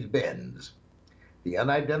 Mercedes-Benz. The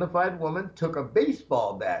unidentified woman took a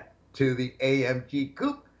baseball bat to the AMG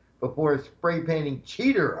coupe before spray painting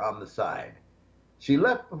 "cheater" on the side. She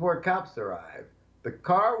left before cops arrived. The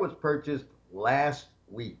car was purchased last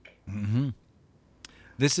week. Mm-hmm.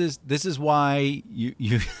 This is why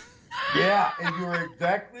you Yeah, and you were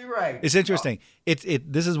exactly right. It's interesting.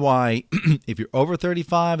 This is why if you're over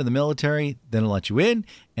 35 in the military, then they'll let you in,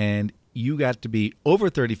 and you got to be over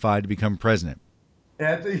 35 to become president.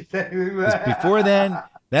 That's exactly right. Before then,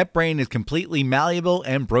 that brain is completely malleable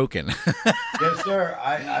and broken. Yes, sir.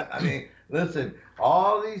 I mean, listen,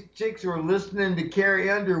 all these chicks who are listening to Carrie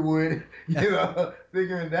Underwood,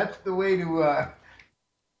 figuring that's the way to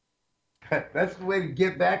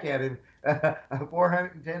get back at him. A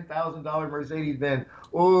 $410,000 Mercedes-Benz.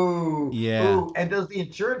 Ooh. Yeah. Ooh. And does the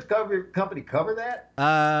insurance company cover that?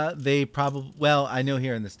 They probably, well, I know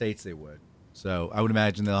here in the States they would. So I would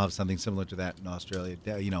imagine they'll have something similar to that in Australia.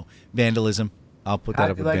 Vandalism. I'll put that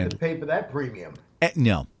How'd up you with like to vandalism. pay for that premium?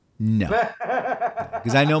 No.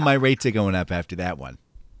 Because I know my rates are going up after that one.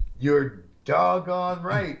 You're doggone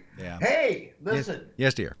right. Yeah. Hey, listen.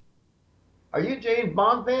 Yes, dear. Are you a James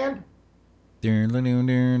Bond fan? There There could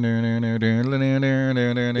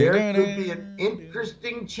be an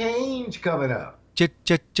interesting change coming up.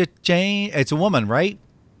 Chain. It's a woman, right?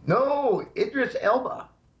 No, Idris Elba.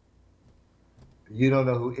 You don't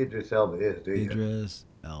know who Idris Elba is, do you? Idris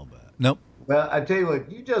Elba. Nope. Well, I tell you what,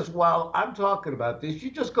 while I'm talking about this,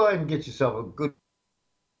 you just go ahead and get yourself a good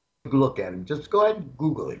look at him. Just go ahead and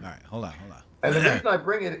Google him. All right, hold on. And the reason I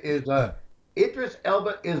bring it is Idris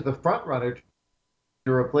Elba is the front runner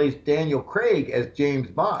to replace Daniel Craig as James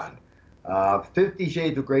Bond. 50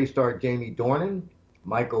 Shades of Grey star Jamie Dornan,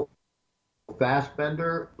 Michael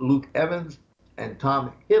Fassbender, Luke Evans, and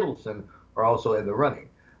Tom Hiddleston are also in the running.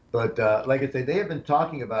 But like I said, they have been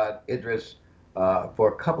talking about Idris for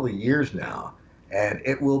a couple of years now, and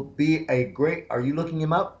it will be a great. Are you looking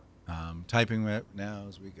him up? Typing right now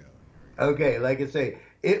as we go. Okay, like I say,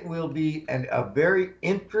 it will be a very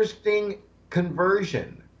interesting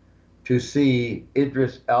conversion to see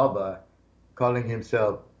Idris Elba calling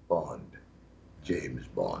himself Bond, James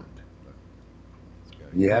Bond.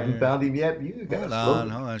 You haven't found him yet? You got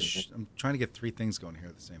Hold on. I'm trying to get three things going here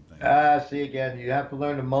at the same thing. See again, you have to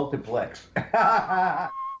learn to multiplex. But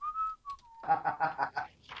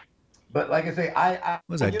like I say, What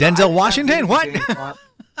was that, Denzel Washington? What?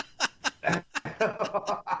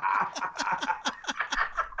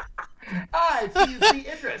 Hi, see you see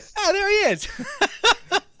Idris. Oh, there he is.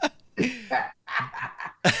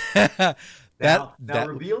 Now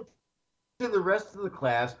reveal to the rest of the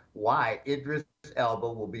class why Idris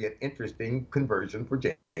Elba will be an interesting conversion for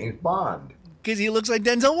James Bond. Because he looks like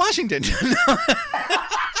Denzel Washington.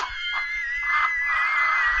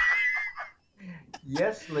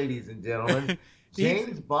 Yes, ladies and gentlemen,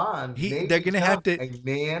 James Bond. They're going to have to. A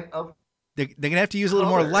man of. They're going to have to use a little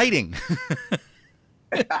more lighting.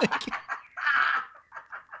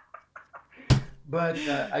 But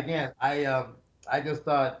again, I just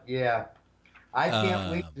thought, yeah,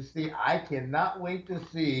 I cannot wait to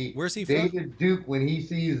see. Where's he David Duke when he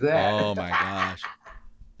sees that. Oh my gosh,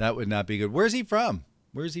 that would not be good. Where's he from?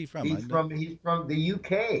 He's from the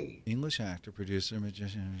UK. English actor, producer,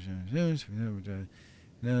 magician,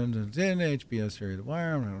 HBO series The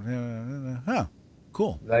Wire. Huh.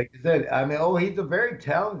 Cool. Like I said, I mean, he's a very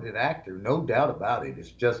talented actor, no doubt about it.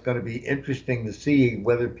 It's just going to be interesting to see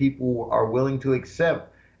whether people are willing to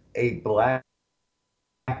accept a black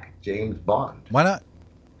James Bond. Why not?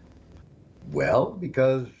 Well,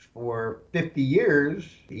 because for 50 years,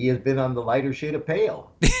 he has been on the lighter shade of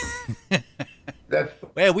pale.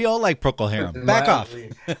 Hey, we all like Procol Harum. Back off.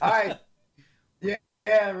 All right.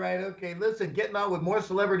 Yeah, right. Okay. Listen, getting on with more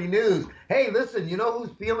celebrity news. Hey, listen, you know who's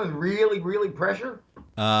feeling really, really pressure?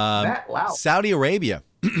 Matt Lauer. Saudi Arabia.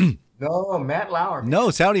 No, Matt Lauer. No,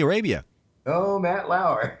 Saudi Arabia. No, Matt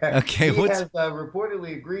Lauer. Okay, he has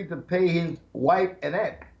reportedly agreed to pay his wife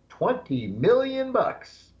Annette $20 million.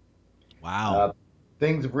 Wow.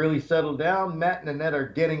 Things have really settled down. Matt and Annette are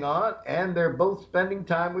getting on, and they're both spending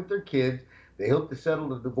time with their kids. They hope to settle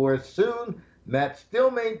the divorce soon. Matt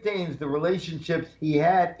still maintains the relationships he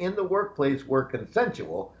had in the workplace were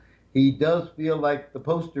consensual. He does feel like the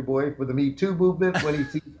poster boy for the Me Too movement when he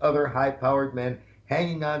sees other high-powered men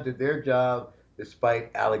hanging on to their job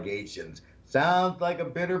despite allegations. Sounds like a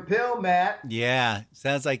bitter pill, Matt. Yeah,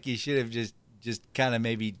 sounds like you should have just kind of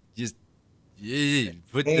maybe just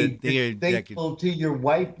put the thing. Thankful to your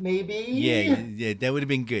wife, maybe. Yeah, that would have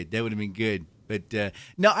been good. But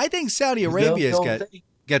no, I think Saudi Arabia's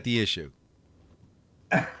got the issue.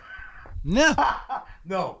 No.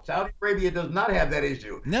 No, Saudi Arabia does not have that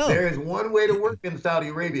issue. No. There is one way to work in Saudi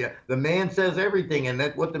Arabia. The man says everything, and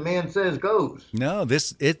that what the man says goes. No,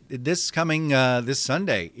 this coming this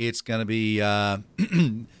Sunday. It's going to be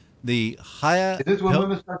the Haya. Is this when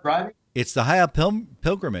women start driving? It's the Haya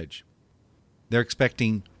pilgrimage. They're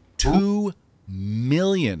expecting 2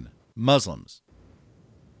 million Muslims.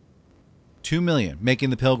 2 million making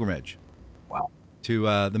the pilgrimage. Wow. To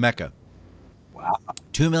the Mecca. Wow.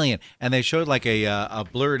 2 million, and they showed like a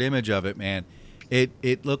blurred image of it. Man,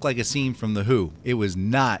 it looked like a scene from The Who. It was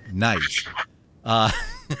not nice. And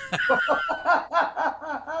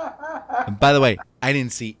by the way, I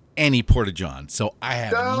didn't see any porta-john, so I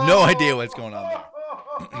have no idea what's going on there.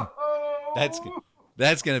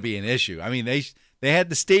 That's going to be an issue. I mean, they had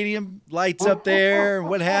the stadium lights up there and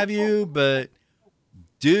what have you, but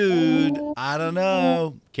dude, I don't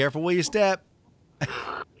know. Careful where you step.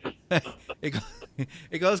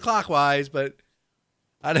 It goes clockwise, but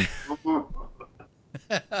I don't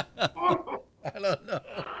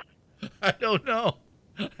know.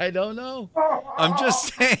 I don't know. I'm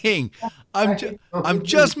just saying. I'm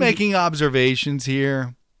just making observations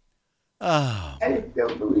here. Oh. I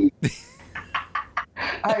don't believe.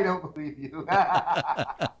 I don't believe you.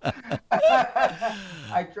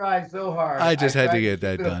 I tried so hard. I just had to tried get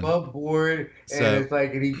that keep it done. above board, and So- it's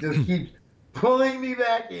like, and he just keeps pulling me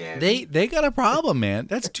back in. They got a problem, man.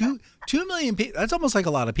 That's 2 million people. That's almost like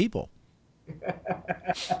a lot of people.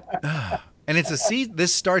 And it's a season.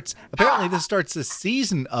 This starts the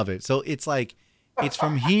season of it. So it's like it's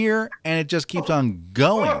from here and it just keeps on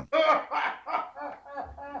going.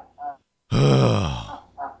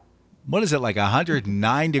 What is it, like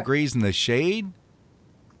 109 degrees in the shade?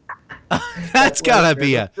 That's not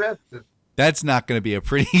going to be a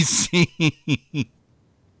pretty scene.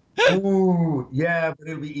 Ooh, yeah, but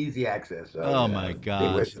it'll be easy access. So, Oh, my They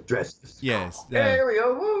wear gosh. dresses. Yes. There we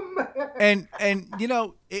go. And you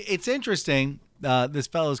know, it's interesting. This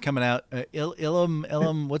fellow's coming out.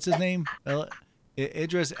 Ilham, what's his name?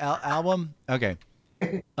 Idris Album. Okay.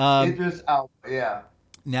 Idris Elba, yeah.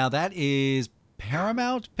 Now that is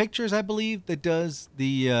Paramount Pictures, I believe, that does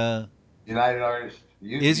the. United Artists.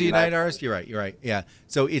 Is it United Artists? You're right. Yeah.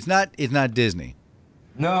 So it's not Disney.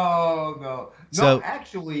 No. So-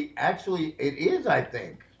 actually, it is. I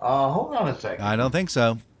think. Hold on a second. I don't think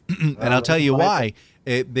so. And I'll tell you why.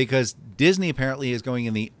 Because Disney apparently is going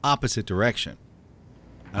in the opposite direction.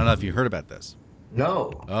 I don't know if you heard about this.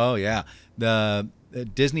 No. Oh yeah, the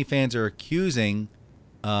Disney fans are accusing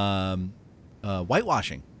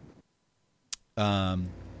whitewashing.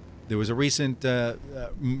 There was a recent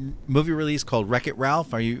movie release called Wreck-It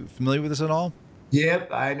Ralph. Are you familiar with this at all? Yep,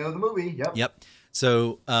 I know the movie. Yep.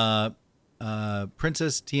 So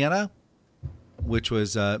Princess Tiana, which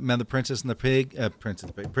was remember the Princess and the Pig,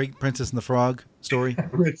 Princess and the Frog story.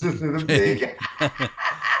 Princess and the Pig.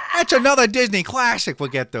 That's another Disney classic. We'll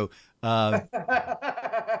get though.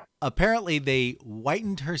 Apparently, they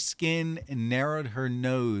whitened her skin and narrowed her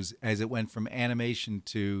nose as it went from animation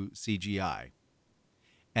to CGI.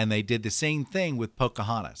 And they did the same thing with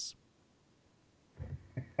Pocahontas.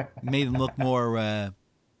 Made them look more,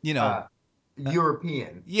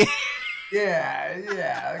 European. yeah.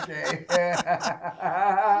 Yeah, okay.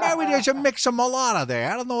 Maybe there's a mix of mulatto there.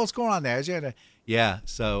 I don't know what's going on there. Yeah,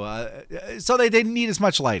 so they didn't need as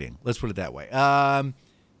much lighting. Let's put it that way.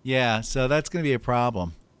 Yeah, so that's going to be a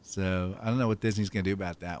problem. So I don't know what Disney's going to do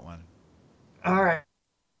about that one. All right.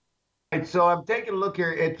 So I'm taking a look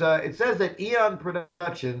here. It says that Eon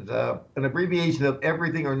Productions, an abbreviation of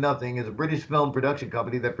Everything or Nothing, is a British film production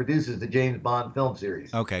company that produces the James Bond film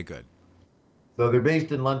series. Okay, good. So they're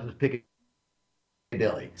based in London's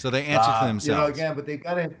Piccadilly. So they answer for themselves. Again, but they've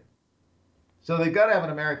got to have an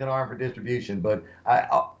American arm for distribution. But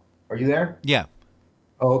are you there? Yeah.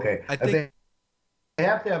 Oh, okay. I think they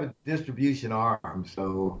have to have a distribution arm.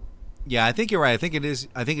 So. Yeah, I think you're right. I think it is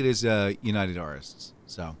United Artists.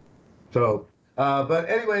 So. But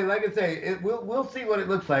anyway, like I say, we'll see what it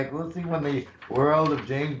looks like. We'll see when the world of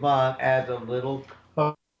James Bond adds a little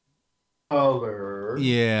color.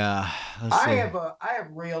 Yeah. I have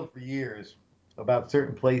railed for years about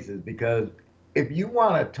certain places because if you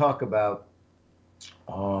want to talk about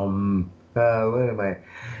the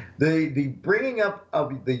bringing up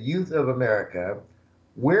of the youth of America,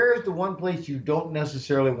 where is the one place you don't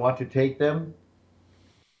necessarily want to take them?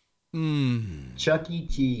 Chuck E.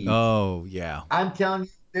 Cheese. Oh, yeah. I'm telling you,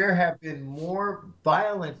 there have been more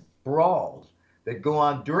violent brawls that go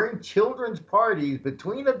on during children's parties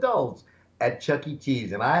between adults at Chuck E.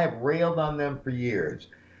 Cheese, and I have railed on them for years.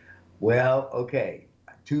 Well, okay,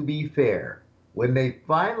 to be fair, when they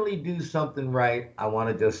finally do something right, I want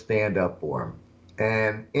to just stand up for them.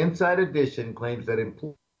 And Inside Edition claims that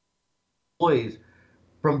employees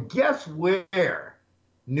from guess where?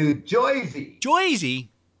 New Jersey. Joyzy.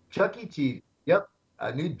 Chuck E. Cheese. Yep.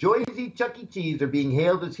 New Jersey Chuck E. Cheese are being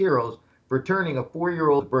hailed as heroes for turning a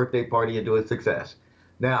 4-year-old's birthday party into a success.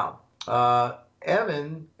 Now,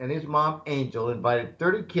 Evan and his mom, Angel, invited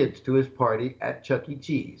 30 kids to his party at Chuck E.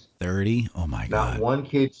 Cheese. 30? Oh, my Not God.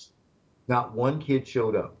 not one kid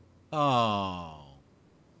showed up. Oh.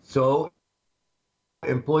 So,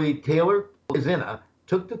 employee Taylor Zina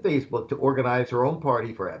took to Facebook to organize her own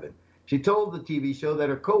party for Evan. She told the TV show that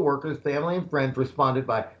her coworkers, family, and friends responded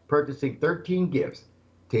by purchasing 13 gifts.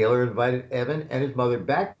 Taylor invited Evan and his mother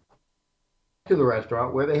back to the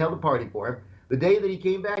restaurant where they held a party for him. The day that he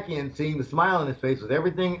came back in, seeing the smile on his face was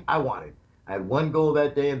everything I wanted. I had one goal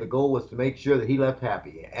that day, and the goal was to make sure that he left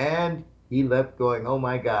happy. And he left going, oh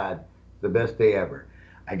my God, the best day ever.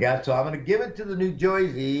 So I'm going to give it to the New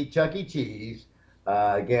Jersey Chuck E. Cheese.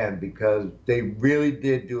 Again, because they really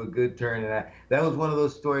did do a good turn. And that was one of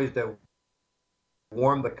those stories that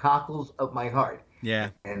warmed the cockles of my heart.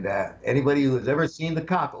 Yeah. And anybody who has ever seen the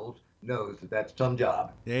cockles knows that that's some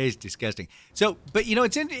job. Yeah, it's disgusting. So, but you know,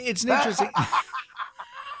 it's an interesting.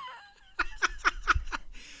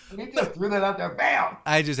 You just threw that out there, bam!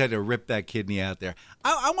 I just had to rip that kidney out there.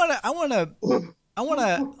 I wanna.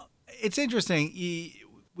 It's interesting.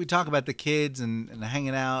 We talk about the kids and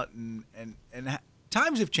hanging out and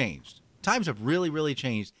times have changed. Times have really, really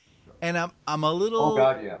changed. And I'm a little. Oh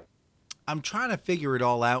God, yeah. I'm trying to figure it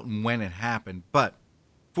all out and when it happened. But,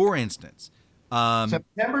 for instance,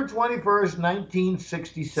 September 21st,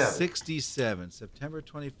 1967. 67. September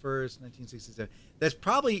 21st, 1967. That's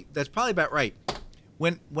probably about right.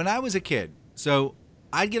 When I was a kid, so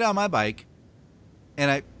I'd get on my bike and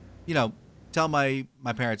I, tell my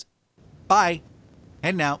parents, bye,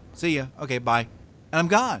 heading out, see ya, okay, bye, and I'm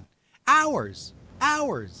gone. Hours,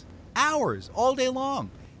 all day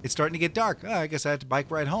long. It's starting to get dark. Oh, I guess I have to bike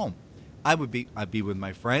ride home. I'd be with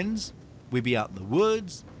my friends. We'd be out in the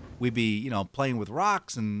woods. We'd be, playing with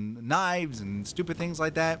rocks and knives and stupid things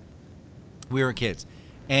like that. We were kids.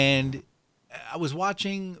 And I was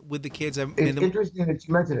watching with the kids. It's interesting that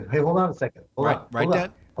you mentioned it. Hey, hold on a second. Hold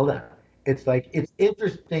on. It's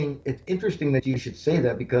interesting. It's interesting that you should say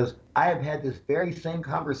that because I have had this very same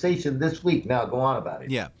conversation this week. Now go on about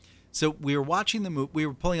it. Yeah. So we were watching the movie. We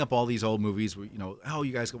were pulling up all these old movies. Oh,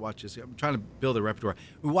 you guys can watch this. I'm trying to build a repertoire.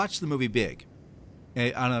 We watched the movie Big.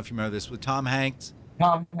 I don't know if you remember this with Tom Hanks.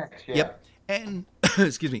 Tom Hanks, yeah. Yep. And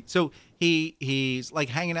excuse me. So he's like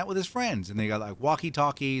hanging out with his friends, and they got like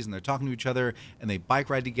walkie-talkies, and they're talking to each other, and they bike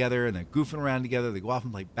ride together, and they're goofing around together. They go off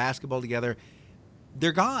and play basketball together.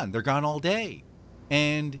 They're gone. They're gone all day,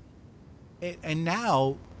 and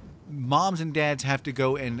now moms and dads have to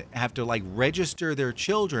go and have to like register their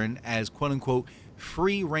children as quote unquote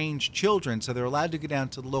free range children, so they're allowed to go down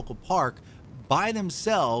to the local park by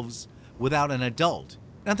themselves without an adult.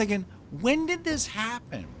 And I'm thinking, when did this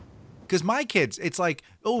happen? Because my kids, it's like,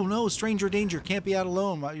 oh no, stranger danger, can't be out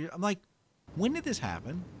alone. I'm like, when did this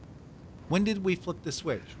happen? When did we flip the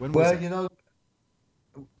switch? When was it?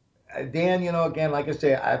 Dan, again, like I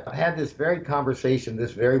say, I've had this very conversation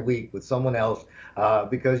this very week with someone else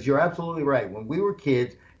because you're absolutely right. When we were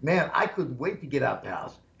kids, man, I couldn't wait to get out the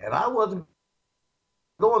house. And I wasn't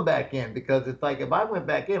going back in because it's like if I went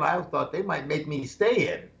back in, I thought they might make me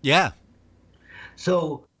stay in. Yeah.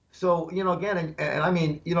 So again, and I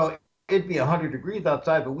mean, it'd be 100 degrees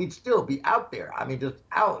outside, but we'd still be out there. I mean, just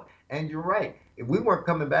out. And you're right. If we weren't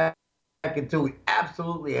coming back until we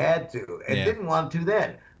absolutely had to and didn't want to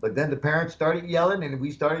then. But then the parents started yelling and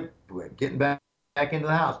we started getting back into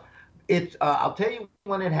the house. I'll tell you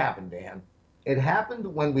when it happened, Dan. It happened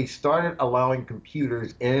when we started allowing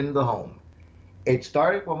computers in the home. It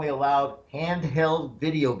started when we allowed handheld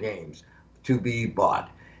video games to be bought.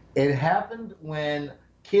 It happened when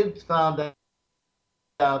kids found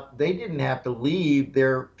out they didn't have to leave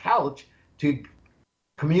their couch to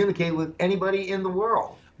communicate with anybody in the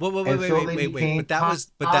world. Wait. But wait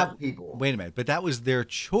a minute. But that was their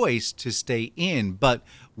choice to stay in. But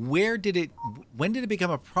when did it become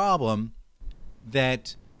a problem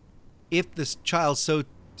that if the child so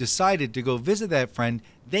decided to go visit that friend,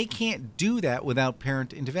 they can't do that without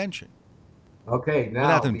parent intervention? Okay, now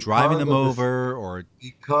without them driving them over or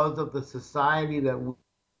because of the society that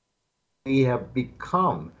we have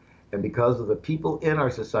become, and because of the people in our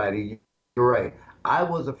society, you're right. I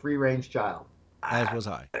was a free-range child. As was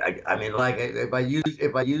I. I mean, like if I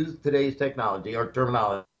use today's technology or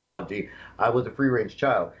terminology, I was a free-range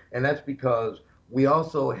child, and that's because we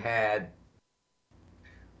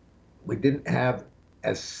didn't have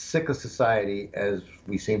as sick a society as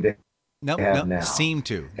we seem to No, have no, now. seem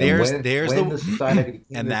to. And There's when the the society became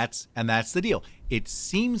and this- that's the deal. It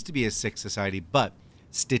seems to be a sick society, but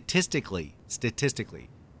statistically,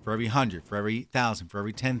 for every 100, for every 1,000, for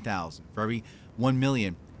every 10,000, for every 1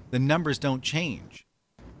 million, the numbers don't change.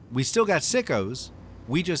 We still got sickos.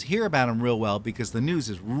 We just hear about them real well because the news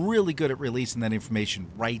is really good at releasing that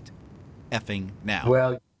information right effing now.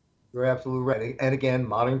 Well, you're absolutely right. And again,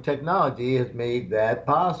 modern technology has made that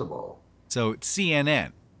possible. So it's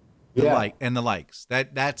CNN, Yeah. the likes.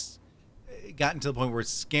 That's gotten to the point where it's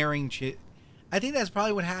scaring shit. I think that's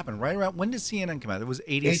probably what happened. Right around when did CNN come out? It was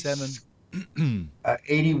 87. It's,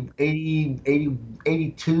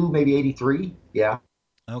 82, maybe 83. Yeah.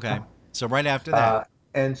 Okay, so right after that.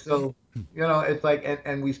 And so, it's like,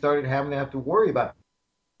 and we started having to have to worry about.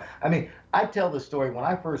 I mean, I tell the story when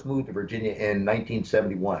I first moved to Virginia in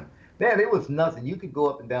 1971. Man, it was nothing. You could go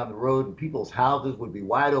up and down the road, and people's houses would be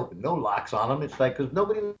wide open, no locks on them. It's like because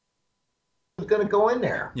nobody was going to go in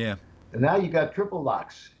there. Yeah. And now you got triple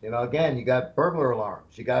locks. Again, you got burglar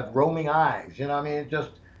alarms. You got roaming eyes. I mean,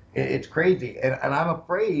 it's crazy. And I'm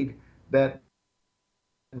afraid that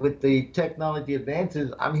with the technology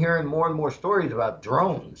advances, I'm hearing more and more stories about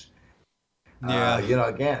drones. Yeah.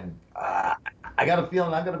 Again, I got a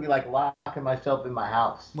feeling I'm going to be like locking myself in my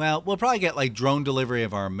house. Well, we'll probably get like drone delivery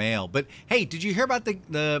of our mail. But hey, did you hear about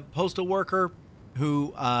the postal worker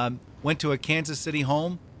who went to a Kansas City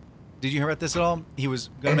home? Did you hear about this at all? He was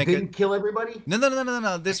going to make didn't kill everybody? No.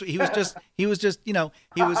 He was just he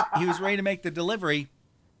was ready to make the delivery,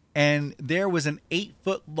 and there was an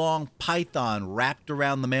 8-foot-long python wrapped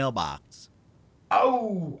around the mailbox.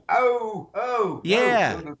 Oh.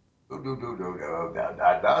 Yeah. No.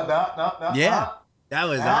 Yeah, that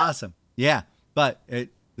was awesome. Yeah, but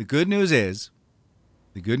the good news is,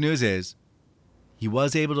 he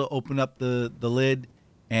was able to open up the lid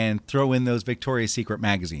and throw in those Victoria's Secret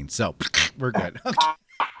magazines. So we're good.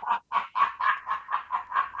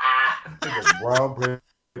 Brown paper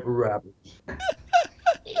wrappers.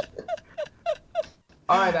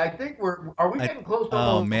 All right, I think are we getting close to Oh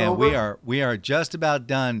almost man, over? we are just about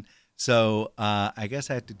done. So I guess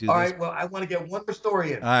I have to do All this. right, well, I want to get one more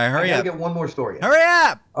story in. All right, hurry I up. gotta get one more story in. Hurry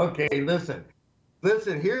up! Okay, listen,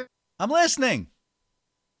 here. I'm listening.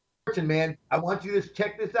 Man, I want you to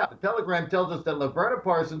check this out. The Telegram tells us that Laverna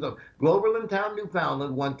Parsons of Gloverland Town,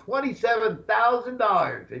 Newfoundland, won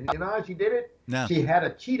 $27,000. And you know how she did it? No. She had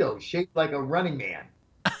a Cheeto shaped like a running man.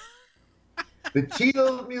 The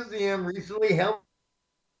Cheetos Museum recently held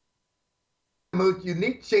the most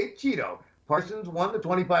unique shaped Cheeto. Parsons won the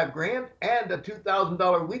 $25,000 and a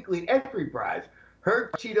 $2,000 weekly entry prize.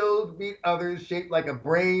 Her Cheetos beat others shaped like a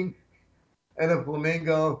brain and a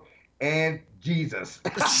flamingo and Jesus.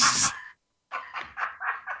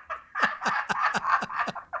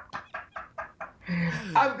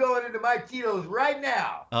 I'm going into my Cheetos right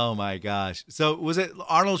now. Oh my gosh. So was it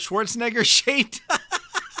Arnold Schwarzenegger shaped?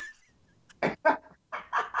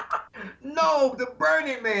 No, the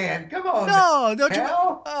Burning Man. Come on. No, don't you?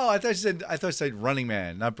 Hell? Oh, I thought you said Running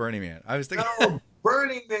Man, not Burning Man. I was thinking. No,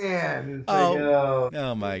 Burning Man. It's Oh. like,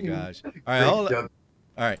 Oh my gosh. All right, hold on. joke.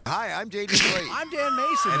 All right. Hi, I'm J.D. Slade. I'm Dan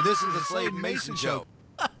Mason. And this is the Slade Mason Show.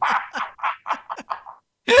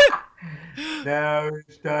 Now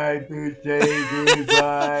it's time to say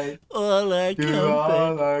goodbye All our to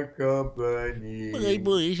all our company. my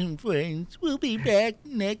boys and friends. We'll be back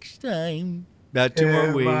next time. About 2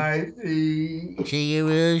 more weeks. M-I-C See you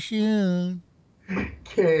real soon.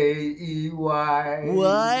 K-E-Y.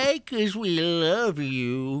 Why? 'Cause we love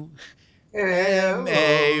you.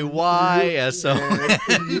 M-A-Y-S-O.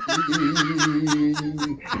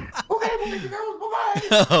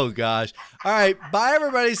 Oh gosh. All right. Bye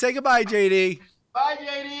everybody. Say goodbye, JD. Bye,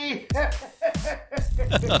 JD.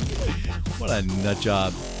 What a nut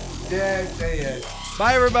job. Yeah, say it.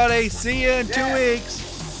 Bye everybody. See you in 2 Yeah.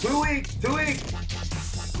 weeks. 2 weeks. 2 weeks.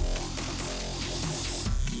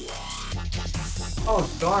 Oh,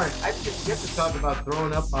 darn. I get to talk about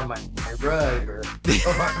throwing up on my rug.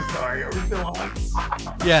 Oh, I'm sorry. Are we still on?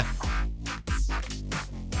 Yeah.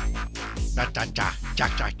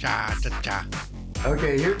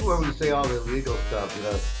 Okay, here's where we say all the illegal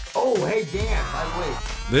stuff, Oh, hey, Dan, by the way.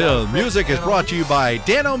 The music is brought to you by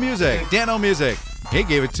Dano Music. Dano Music. He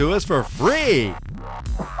gave it to us for free. Yeah,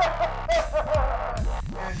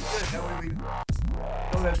 good. That way we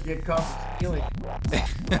don't have to get caught for stealing.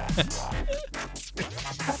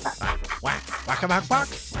 Whack, whack, whack.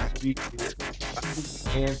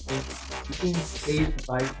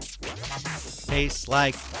 Tastes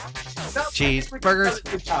like cheeseburgers.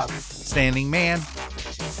 Good job. Standing man.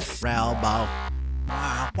 Ralbo.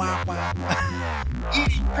 Wah, wah, wah.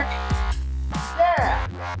 Eating cricket. Yeah.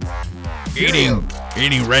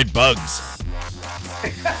 Eating red bugs.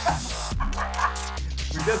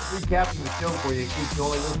 We're just recapping the show for you in case you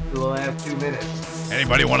only listened to the last 2 minutes.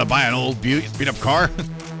 Anybody want to buy an old beat up car?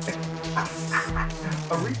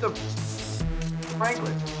 Aretha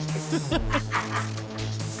Franklin.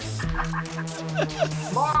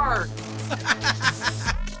 Mark.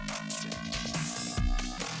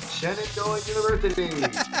 Shenandoah University.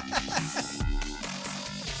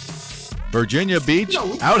 Virginia Beach No,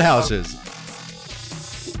 we- outhouses.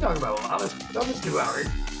 He's talking about a lot of stuff in 2 hours.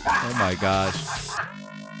 Oh my gosh.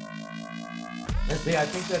 Let's see, I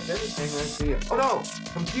think that's everything. Let's see. Oh no,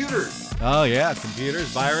 computers. Oh yeah, computers,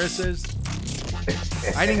 viruses.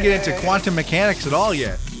 I didn't get into quantum mechanics at all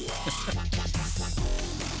yet.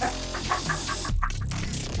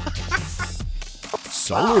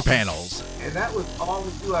 Solar panels. And that was all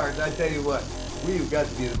the 2 hours. I tell you what, we've got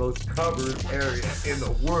to be the most covered area in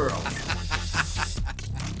the world.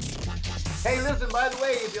 Hey, listen, by the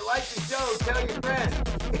way, if you like the show, tell your friends.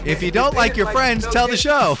 If you don't like your friends, tell the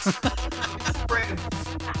show. Friends.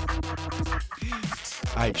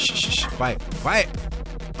 All right, shh, quiet.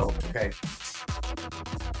 Oh, okay.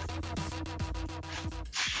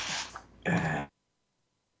 Yeah,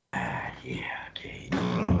 okay.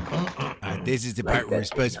 This is the part where we're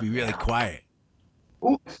supposed to be really quiet.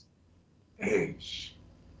 Oops. Hey, shh.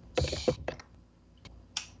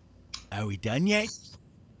 Are we done yet?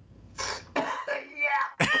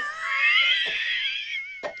 Yeah.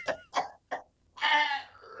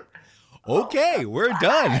 Okay, we're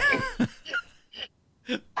done.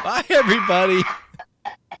 Bye, everybody.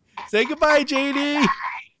 Say goodbye, JD.